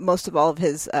most of all of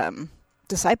his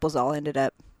disciples all ended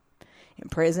up in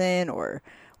prison or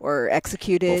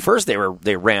executed. Well, first they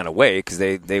ran away because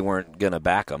they weren't going to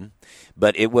back him,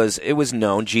 but it was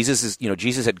known Jesus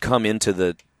had come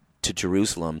to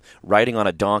Jerusalem riding on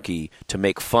a donkey to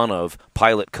make fun of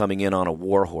Pilate coming in on a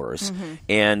war horse,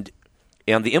 and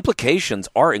the implications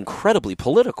are incredibly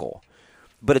political.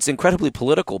 But it's incredibly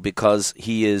political because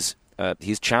he's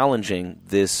challenging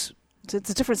this it's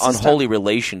a different unholy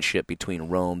relationship between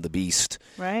Rome, the beast,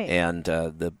 right, and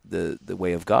the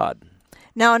way of God.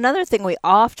 Now, another thing we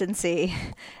often see,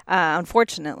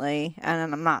 unfortunately,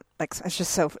 and I'm not like it's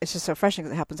just so frustrating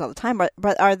because it happens all the time.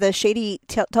 But are the shady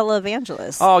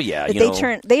televangelists? Oh yeah,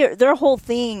 their whole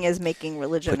thing is making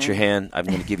religion. Put your hand. I'm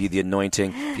going to give you the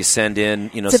anointing. If you send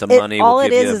in, some money. All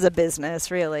it is a business,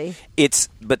 really.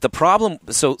 But the problem.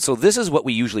 So this is what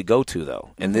we usually go to,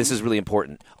 though, and this is really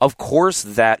important. Of course,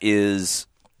 that is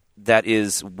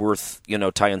worth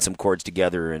tying some cords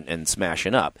together and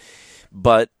smashing up,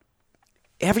 but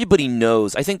everybody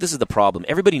knows, I think this is the problem,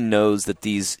 everybody knows that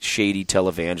these shady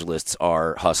televangelists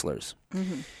are hustlers.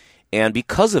 And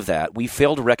because of that, we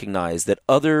fail to recognize that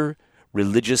other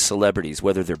religious celebrities,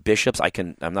 whether they're bishops,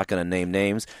 I'm not going to name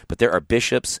names, but there are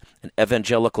bishops and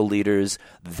evangelical leaders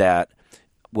that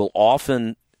will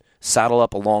often saddle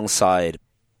up alongside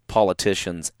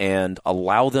politicians and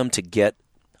allow them to get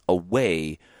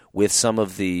away with some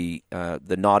of the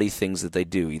naughty things that they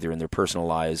do, either in their personal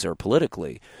lives or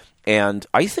politically. And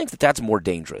I think that that's more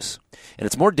dangerous. And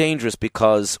it's more dangerous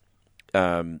because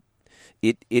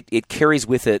it carries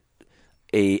with it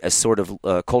a sort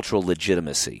of cultural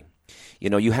legitimacy.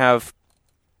 You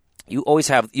always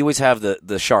have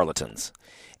the charlatans.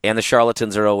 And the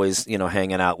charlatans are always,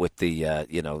 hanging out with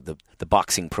the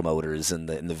boxing promoters and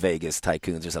the Vegas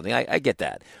tycoons or something. I get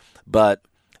that. But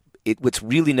what's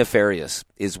really nefarious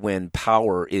is when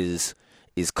power is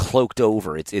cloaked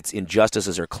over. Its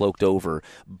injustices are cloaked over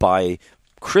by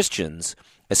Christians,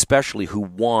 especially who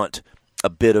want a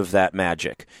bit of that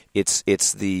magic. It's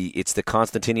the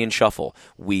Constantinian shuffle.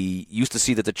 We used to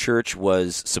see that the church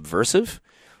was subversive,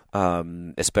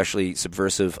 especially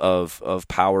subversive of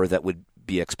power that would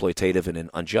be exploitative and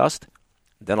unjust.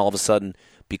 Then all of a sudden,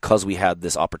 because we had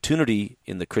this opportunity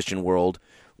in the Christian world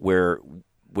where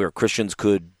Christians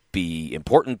could be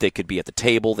important, they could be at the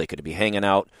table, they could be hanging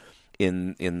out,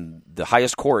 in the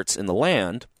highest courts in the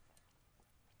land,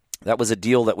 that was a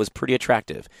deal that was pretty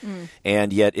attractive.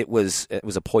 And yet it was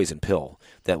a poison pill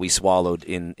that we swallowed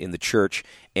in the church,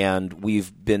 and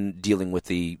we've been dealing with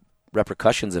the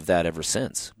repercussions of that ever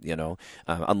since.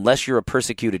 Unless you're a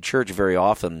persecuted church, very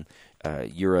often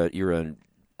you're an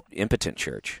impotent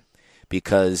church,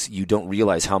 because you don't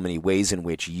realize how many ways in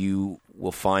which you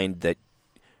will find that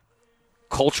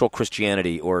cultural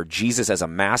Christianity, or Jesus as a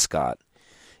mascot,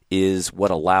 is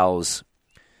what allows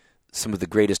some of the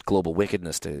greatest global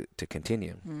wickedness to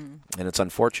continue. And it's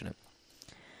unfortunate.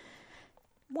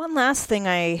 One last thing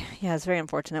it's very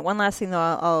unfortunate. One last thing, though,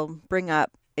 I'll bring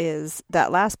up is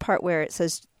that last part where it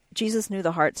says Jesus knew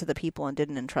the hearts of the people and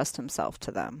didn't entrust himself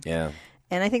to them. Yeah.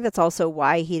 And I think that's also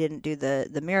why he didn't do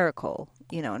the miracle,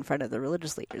 in front of the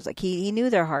religious leaders. Like he knew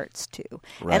their hearts too.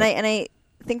 Right. And I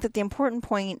think that the important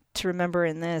point to remember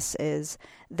in this is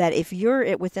that if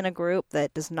you're within a group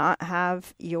that does not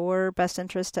have your best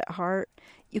interest at heart,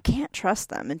 you can't trust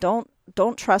them, and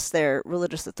don't trust their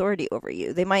religious authority over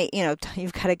you. They might,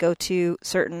 you've got to go to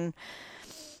certain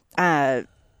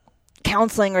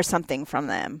counseling or something from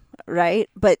them, right?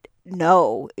 But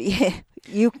no,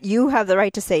 you have the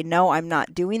right to say, no, I'm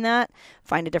not doing that.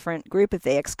 Find a different group. If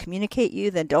they excommunicate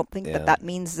you, then don't think that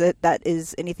means that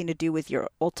is anything to do with your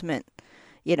ultimate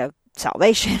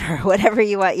salvation or whatever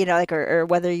you want, or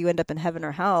whether you end up in heaven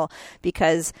or hell,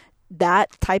 because that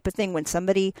type of thing, when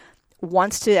somebody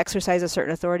wants to exercise a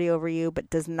certain authority over you, but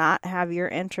does not have your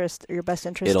interest, your best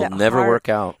interest It'll at never heart, work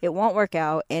out. It won't work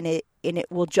out, and it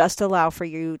will just allow for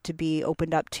you to be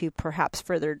opened up to perhaps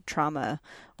further trauma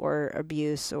or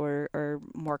abuse or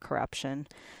more corruption.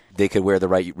 They could wear the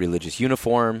right religious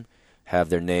uniform, have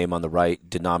their name on the right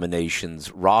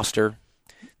denomination's roster.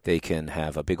 They can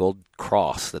have a big old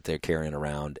cross that they're carrying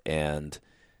around,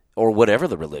 or whatever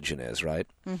the religion is, right?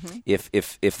 Mm-hmm.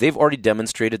 If they've already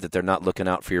demonstrated that they're not looking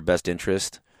out for your best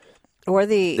interest, or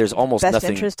there's almost best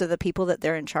nothing, interest of the people that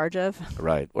they're in charge of,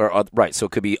 right? Or right, so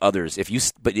it could be others. If you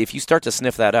start to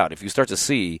sniff that out, if you start to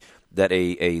see that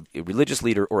a religious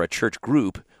leader or a church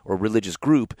group or religious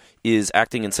group is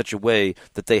acting in such a way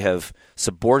that they have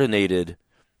subordinated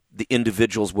the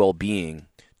individual's well-being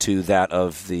to that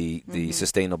of the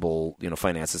sustainable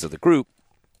finances of the group,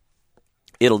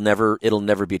 it'll never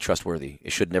be trustworthy.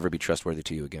 It should never be trustworthy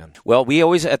to you again. Well, we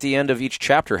always at the end of each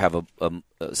chapter have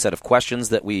a set of questions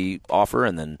that we offer,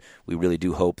 and then we really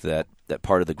do hope that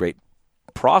part of the great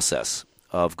process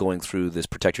of going through this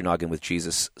Protect Your Noggin with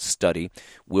Jesus study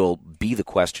will be the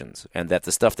questions, and that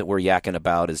the stuff that we're yakking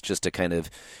about is just to kind of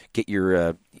get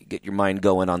your mind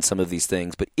going on some of these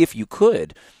things. But if you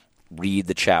could read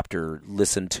the chapter,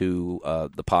 listen to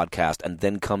the podcast, and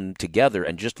then come together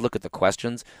and just look at the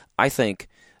questions, I think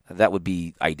that would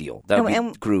be ideal. That would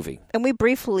be groovy. And we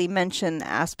briefly mention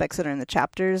aspects that are in the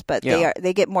chapters, but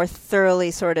they get more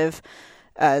thoroughly sort of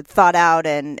thought out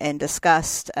and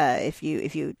discussed if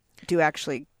you do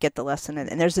actually get the lesson.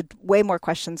 And there's way more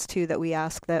questions, too, that we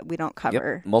ask that we don't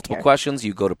cover. Yep. Multiple questions.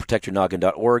 You go to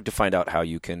protectyournoggin.org to find out how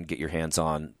you can get your hands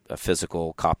on a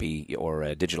physical copy or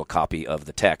a digital copy of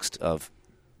the text of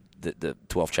the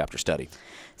 12-chapter study.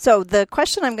 So the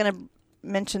question I'm going to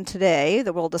mention today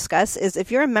that we'll discuss is, if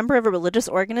you're a member of a religious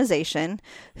organization,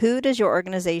 who does your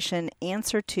organization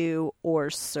answer to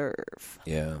or serve?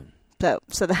 Yeah.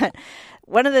 So that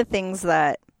one of the things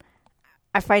that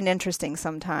I find interesting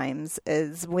sometimes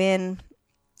is when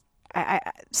I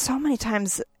so many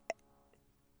times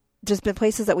just been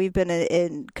places that we've been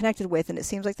in connected with, and it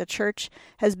seems like the church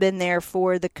has been there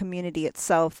for the community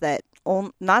itself,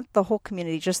 not the whole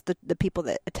community, just the people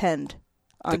that attend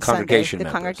on the congregation Sunday,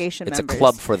 members. Congregation it's members. A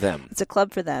club for them. It's a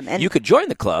club for them. And you could join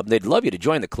the club. They'd love you to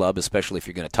join the club, especially if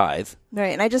you're going to tithe.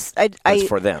 Right, and That's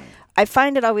for them. I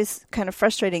find it always kind of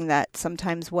frustrating that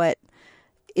sometimes what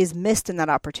is missed in that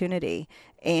opportunity.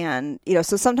 And,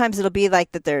 so sometimes it'll be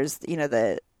like that there's,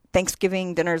 the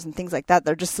Thanksgiving dinners and things like that.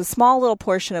 They're just a small little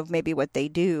portion of maybe what they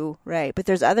do, right? But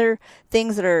there's other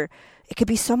things it could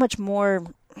be so much more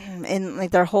in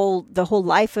like the whole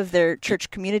life of their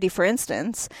church community. For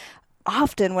instance,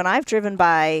 often when I've driven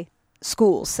by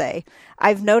schools, say,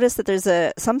 I've noticed that there's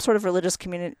some sort of religious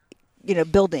community,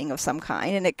 building of some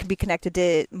kind, and it can be connected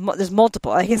to, there's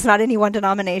multiple. Like, it's not any one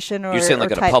denomination or... You're saying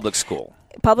like at a public school?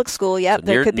 Public school, yep. So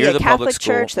there could be a Catholic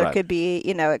church. School, there could be,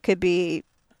 it could be...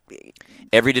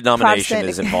 Every denomination Protestant.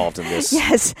 is involved in this.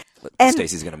 Yes. And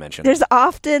Stacey's going to mention. There's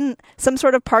often some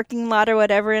sort of parking lot or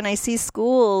whatever, and I see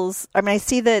schools, I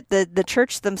see that the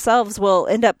church themselves will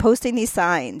end up posting these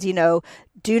signs,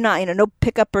 do not, no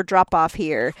pick up or drop off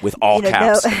here. With all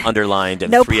caps underlined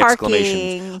and no 3 parking.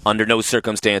 exclamations. Under no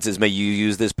circumstances may you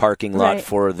use this parking lot Right.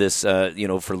 for this,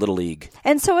 for Little League.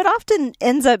 And so it often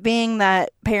ends up being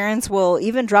that parents will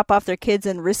even drop off their kids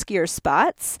in riskier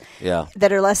spots Yeah.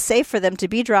 that are less safe for them to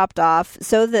be dropped off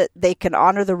so that they can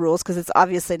honor the rules, because it's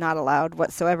obviously not allowed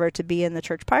whatsoever to be in the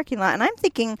church parking lot. And I'm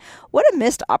thinking, what a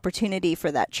missed opportunity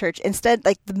for that church. Instead,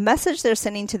 like the message they're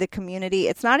sending to the community,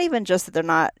 it's not even just that they're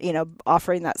not,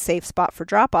 offering that safe spot for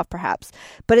drop off perhaps,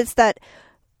 but it's that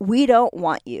we don't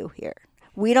want you here.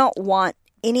 We don't want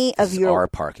any of your... our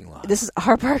parking lot. This is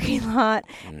our parking lot,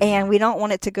 and we don't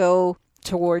want it to go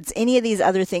towards any of these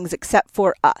other things except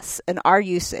for us and our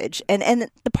usage. And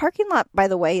the parking lot, by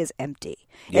the way, is empty.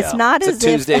 Yeah. It's not It's as a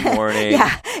Tuesday morning.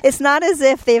 Yeah, it's not as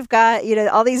if they've got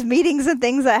all these meetings and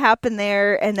things that happen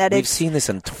there, and that We've seen this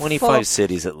in 25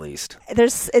 cities at least.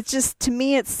 It's just, to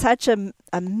me, it's such a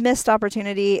missed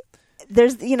opportunity.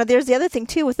 There's the other thing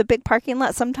too with the big parking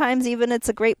lot. Sometimes even it's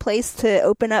a great place to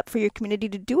open up for your community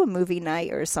to do a movie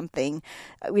night or something.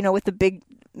 With the big,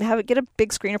 get a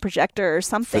big screen or projector or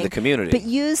something For the community. But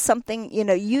use something,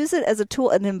 use it as a tool,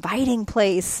 an inviting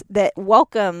place that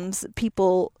welcomes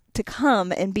people to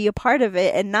come and be a part of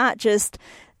it, and not just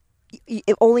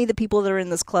only the people that are in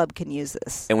this club can use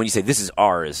this. And when you say this is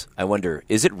ours, I wonder,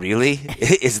 is it really?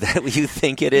 Is that what you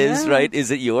think it is, Yeah. right? Is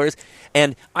it yours?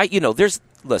 And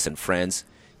listen, friends,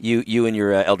 you and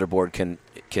your elder board can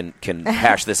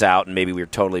hash this out, and maybe we're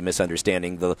totally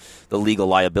misunderstanding the legal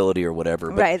liability or whatever.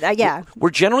 But Right, yeah. We're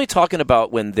generally talking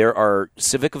about when there are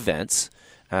civic events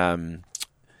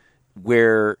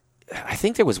where I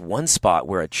think there was one spot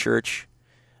where a church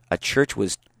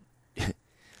was...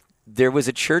 There was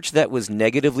a church that was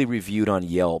negatively reviewed on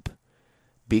Yelp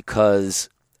because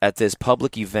at this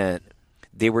public event,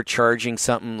 they were charging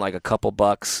something like a couple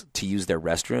bucks to use their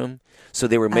restroom. So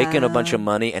they were making a bunch of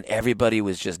money, and everybody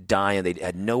was just dying. They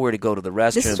had nowhere to go to the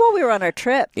restroom. This is while we were on our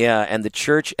trip. Yeah, and the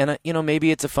church, and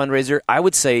maybe it's a fundraiser. I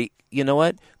would say, you know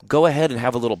what? Go ahead and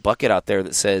have a little bucket out there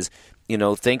that says,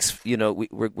 thanks,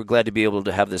 we're glad to be able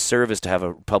to have this service, to have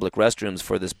a public restrooms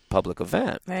for this public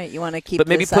event. Right, you want to keep But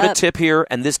maybe this put up. a tip here,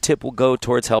 and this tip will go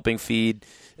towards helping feed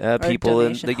people,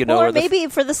 and or maybe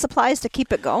for the supplies to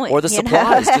keep it going, or the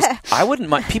supplies. I wouldn't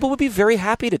mind. People would be very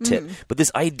happy to tip, but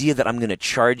this idea that I'm going to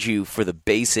charge you for the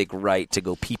basic right to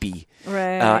go pee-pee,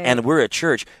 right? And we're a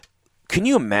church. Can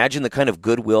you imagine the kind of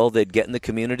goodwill they'd get in the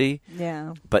community?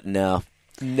 Yeah, but no.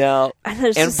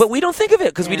 And but we don't think of it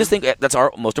because we just think that's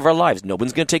most of our lives. No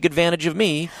one's going to take advantage of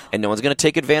me, and no one's going to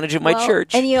take advantage of my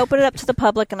church. And you open it up to the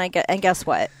public, and guess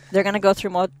what? They're going to go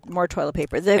through more toilet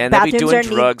paper. The and they'll be bathrooms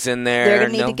doing drugs in there. They're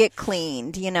going to need to get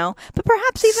cleaned, But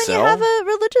perhaps even you have a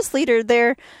religious leader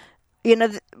there.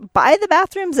 Buy the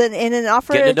bathrooms and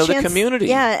offer Getting to a know chance, the community.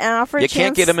 Yeah, and offer a You chance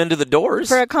can't get them into the doors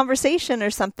for a conversation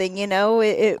or something,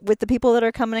 with the people that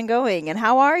are coming and going. And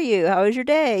how are you? How was your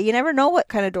day? You never know what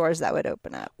kind of doors that would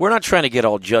open up. We're not trying to get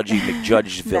all judgy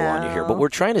McJudgeville on you here, No. but what we're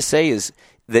trying to say is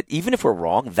that even if we're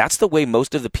wrong, that's the way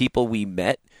most of the people we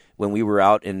met when we were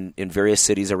out in various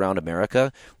cities around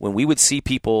America, when we would see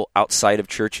people outside of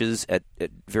churches at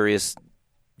various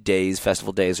days,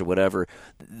 festival days or whatever,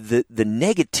 the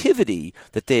negativity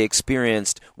that they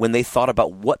experienced when they thought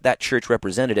about what that church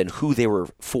represented and who they were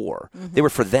for. They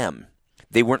were for them.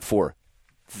 They weren't for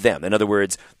them. In other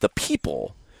words, the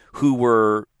people who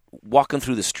were walking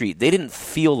through the street, they didn't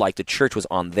feel like the church was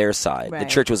on their side. Right. The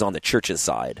church was on the church's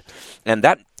side. And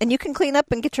you can clean up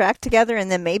and get your act together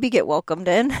and then maybe get welcomed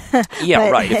in. Yeah,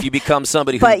 right. If you become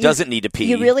somebody who doesn't need to pee.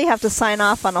 You really have to sign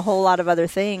off on a whole lot of other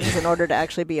things in order to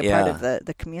actually be a part of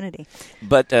the community.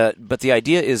 But the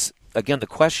idea is, again, the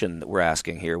question that we're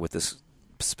asking here with this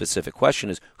specific question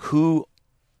is, who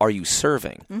are you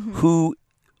serving? Who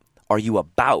are you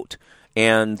about?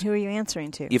 And who are you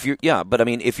answering to? If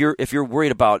you're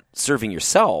worried about serving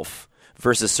yourself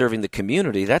versus serving the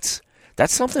community, that's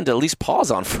something to at least pause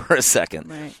on for a second.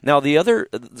 Right. Now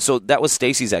so that was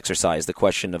Stacy's exercise, the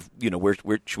question of where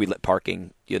should we let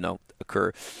parking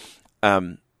occur.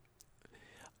 I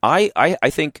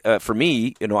think for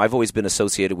me, I've always been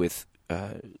associated with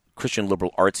Christian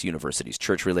liberal arts universities,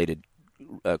 church related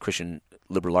Christian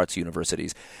liberal arts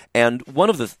universities, and one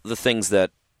of the things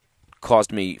that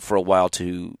caused me for a while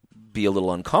to be a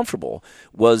little uncomfortable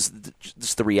was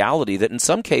just the reality that in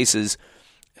some cases,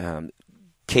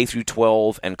 K through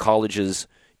 12 and colleges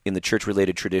in the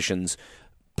church-related traditions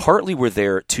partly were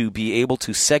there to be able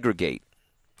to segregate.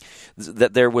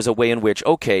 That there was a way in which,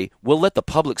 okay, we'll let the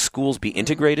public schools be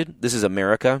integrated. This is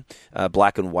America,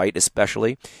 black and white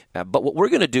especially. But what we're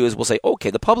going to do is we'll say, okay,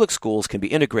 the public schools can be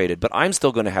integrated, but I'm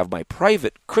still going to have my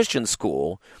private Christian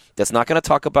school that's not going to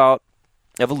talk about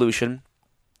evolution.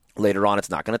 Later on, it's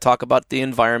not going to talk about the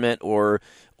environment or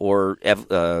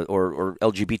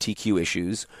LGBTQ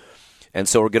issues. And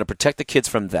so we're going to protect the kids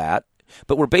from that.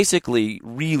 But we're basically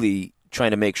really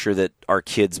trying to make sure that our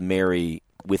kids marry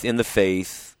within the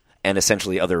faith and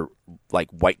essentially other like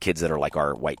white kids that are like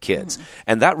our white kids.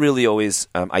 And that really always,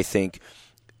 I think,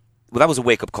 well, that was a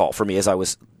wake-up call for me as I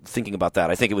was thinking about that.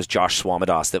 I think it was Josh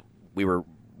Swamidas that we were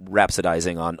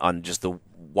rhapsodizing on just the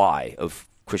why of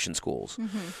Christian schools.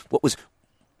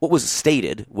 What was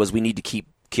stated was we need to keep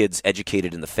kids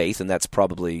educated in the faith, and that's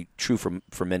probably true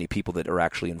for many people that are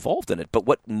actually involved in it. But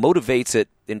what motivates it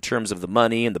in terms of the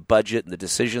money and the budget and the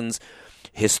decisions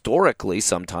historically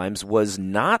sometimes was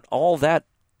not all that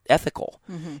ethical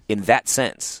in that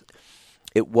sense.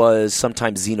 It was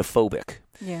sometimes xenophobic.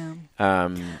 Yeah.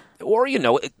 Or,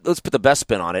 let's put the best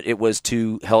spin on it. It was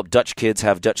to help Dutch kids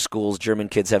have Dutch schools, German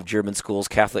kids have German schools,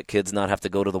 Catholic kids not have to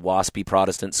go to the WASPy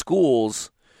Protestant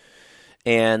schools.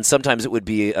 And sometimes it would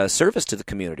be a service to the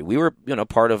community. We were,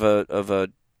 part of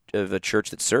a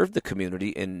church that served the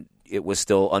community, and it was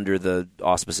still under the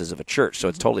auspices of a church. So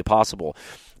it's totally possible.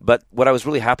 But what I was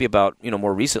really happy about,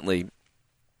 more recently,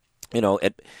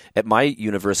 at my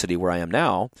university where I am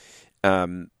now,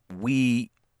 we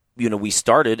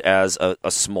started as a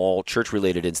small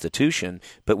church-related institution,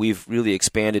 but we've really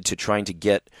expanded to trying to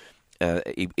get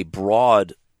a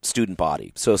broad student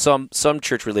body. So some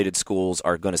church-related schools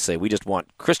are going to say, we just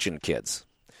want Christian kids.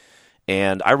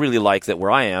 And I really like that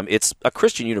where I am, it's a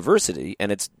Christian university,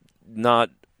 and it's not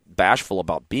bashful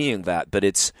about being that, but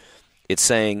it's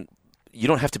saying you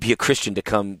don't have to be a Christian to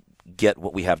come get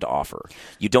what we have to offer.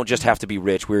 You don't just have to be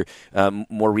rich. We're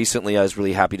more recently, I was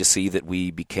really happy to see that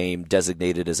we became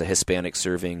designated as a Hispanic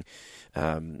serving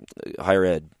higher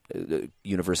ed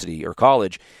university or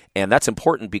college, and that's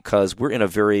important because we're in a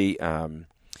very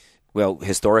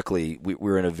historically,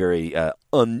 we're in a very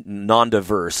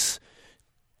non-diverse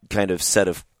kind of set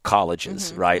of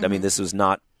colleges, right? I mean, this was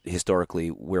not historically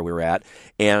where we were at,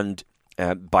 and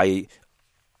by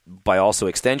also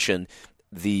extension,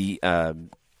 the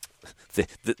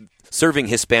serving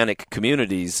Hispanic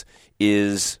communities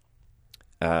is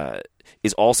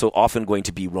also often going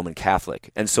to be Roman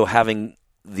Catholic, and so having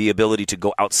the ability to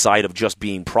go outside of just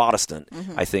being Protestant,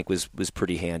 I think was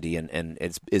pretty handy, and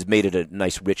it's made it a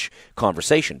nice, rich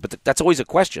conversation. But that's always a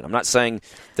question. I'm not saying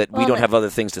that we don't have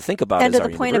other things to think about. And as to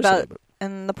our the point university,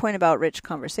 and the point about rich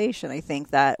conversation, I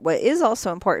think that what is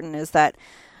also important is that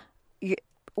we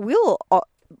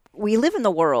live in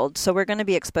the world, so we're going to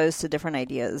be exposed to different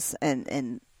ideas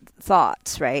and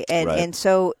thoughts, right? And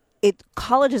so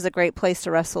college is a great place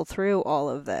to wrestle through all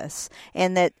of this,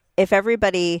 and that if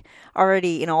everybody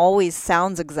already, always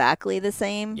sounds exactly the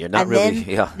same, you're not and really,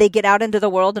 then they get out into the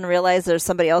world and realize there's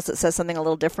somebody else that says something a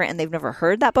little different and they've never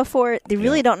heard that before, they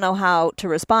really don't know how to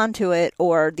respond to it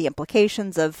or the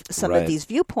implications of some of these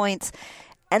viewpoints,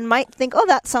 and might think, oh,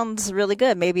 that sounds really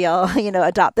good. Maybe I'll,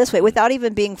 adopt this way, without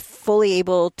even being fully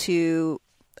able to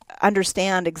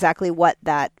understand exactly what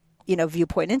that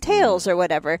viewpoint entails or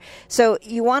whatever. So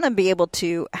you want to be able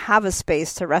to have a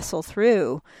space to wrestle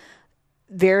through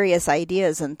various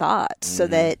ideas and thoughts so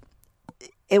that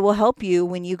it will help you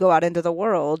when you go out into the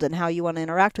world and how you want to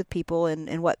interact with people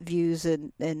and what views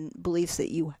and beliefs that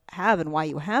you have and why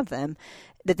you have them,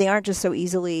 that they aren't just so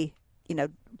easily,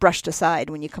 brushed aside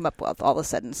when you come up with all of a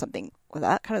sudden something, well,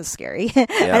 that kind of scary.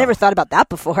 I never thought about that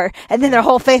before. And then their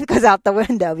whole faith goes out the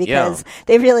window because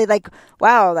they really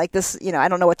wow, this, I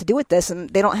don't know what to do with this. And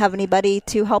they don't have anybody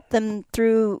to help them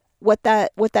through what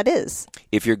that is.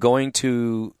 If you're going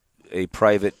to a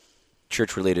private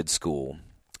church-related school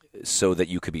so that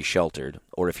you could be sheltered,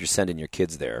 or if you're sending your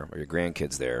kids there or your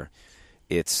grandkids there,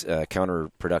 it's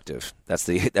counterproductive. That's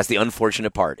the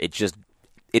unfortunate part.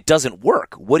 It doesn't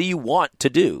work. What do you want to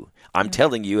do? I'm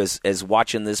telling you, as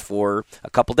watching this for a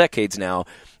couple decades now,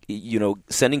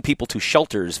 sending people to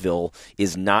Sheltersville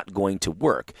is not going to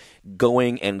work.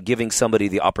 Going and giving somebody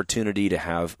the opportunity to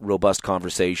have robust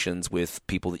conversations with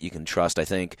people that you can trust, I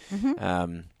think.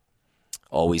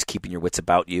 Always keeping your wits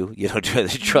about you.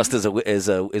 Trust is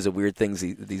a weird thing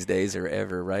these days or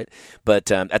ever, right? But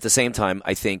at the same time,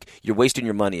 I think you're wasting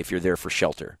your money if you're there for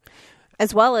shelter.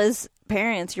 As well as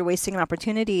parents, you're wasting an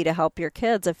opportunity to help your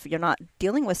kids if you're not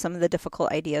dealing with some of the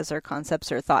difficult ideas or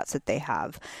concepts or thoughts that they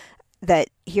have. That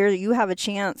here you have a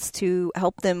chance to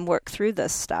help them work through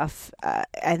this stuff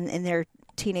and in their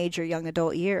teenage or young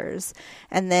adult years.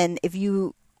 And then if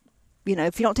you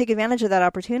don't take advantage of that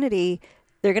opportunity,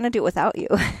 they're going to do it without you.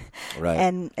 Right.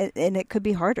 And it could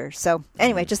be harder. So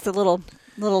anyway, just a little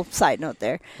side note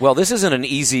there. Well, this isn't an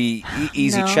easy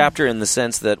No. chapter in the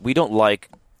sense that we don't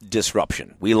like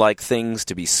disruption. We like things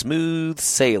to be smooth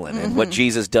sailing, and what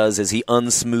Jesus does is he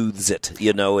unsmooths it.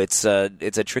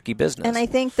 It's a tricky business. And I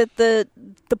think that the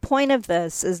point of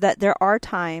this is that there are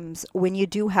times when you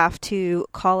do have to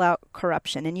call out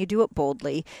corruption, and you do it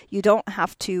boldly. You don't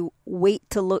have to wait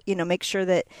to look, make sure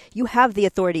that you have the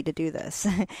authority to do this.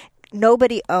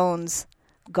 Nobody owns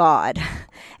God.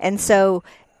 And so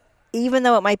even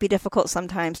though it might be difficult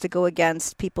sometimes to go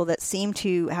against people that seem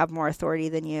to have more authority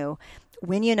than you,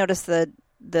 when you notice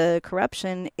the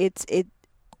corruption,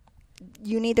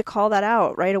 you need to call that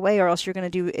out right away, or else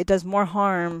it does more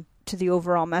harm to the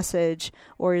overall message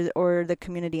or the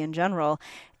community in general.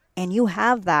 And you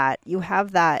have that. You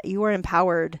are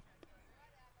empowered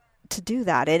to do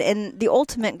that. And the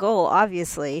ultimate goal,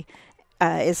 obviously,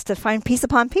 is to find peace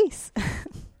upon peace.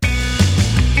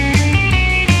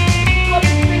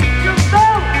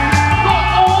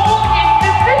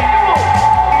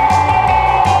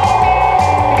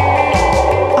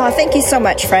 Thank you so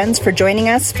much, friends, for joining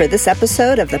us for this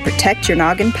episode of the Protect Your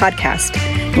Noggin podcast.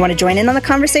 You want to join in on the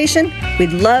conversation?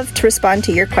 We'd love to respond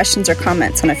to your questions or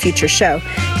comments on a future show.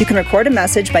 You can record a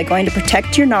message by going to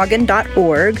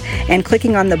protectyournoggin.org and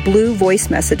clicking on the blue voice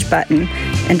message button.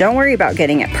 And don't worry about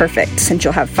getting it perfect, since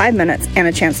you'll have 5 minutes and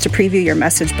a chance to preview your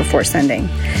message before sending.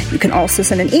 You can also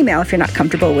send an email if you're not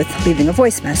comfortable with leaving a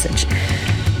voice message.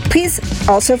 Please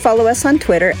also follow us on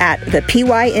Twitter at the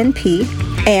PYNP,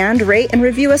 and rate and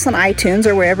review us on iTunes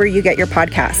or wherever you get your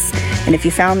podcasts. And if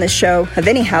you found this show of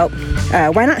any help,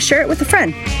 why not share it with a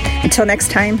friend? Until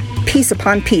next time, peace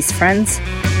upon peace, friends.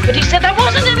 But he said there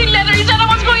wasn't any letter. He said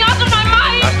I was going out of my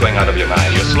mind. Not going out of your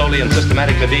mind. You're slowly and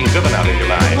systematically being driven out of your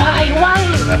mind. Why?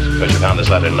 That's because you found this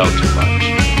letter no too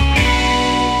much.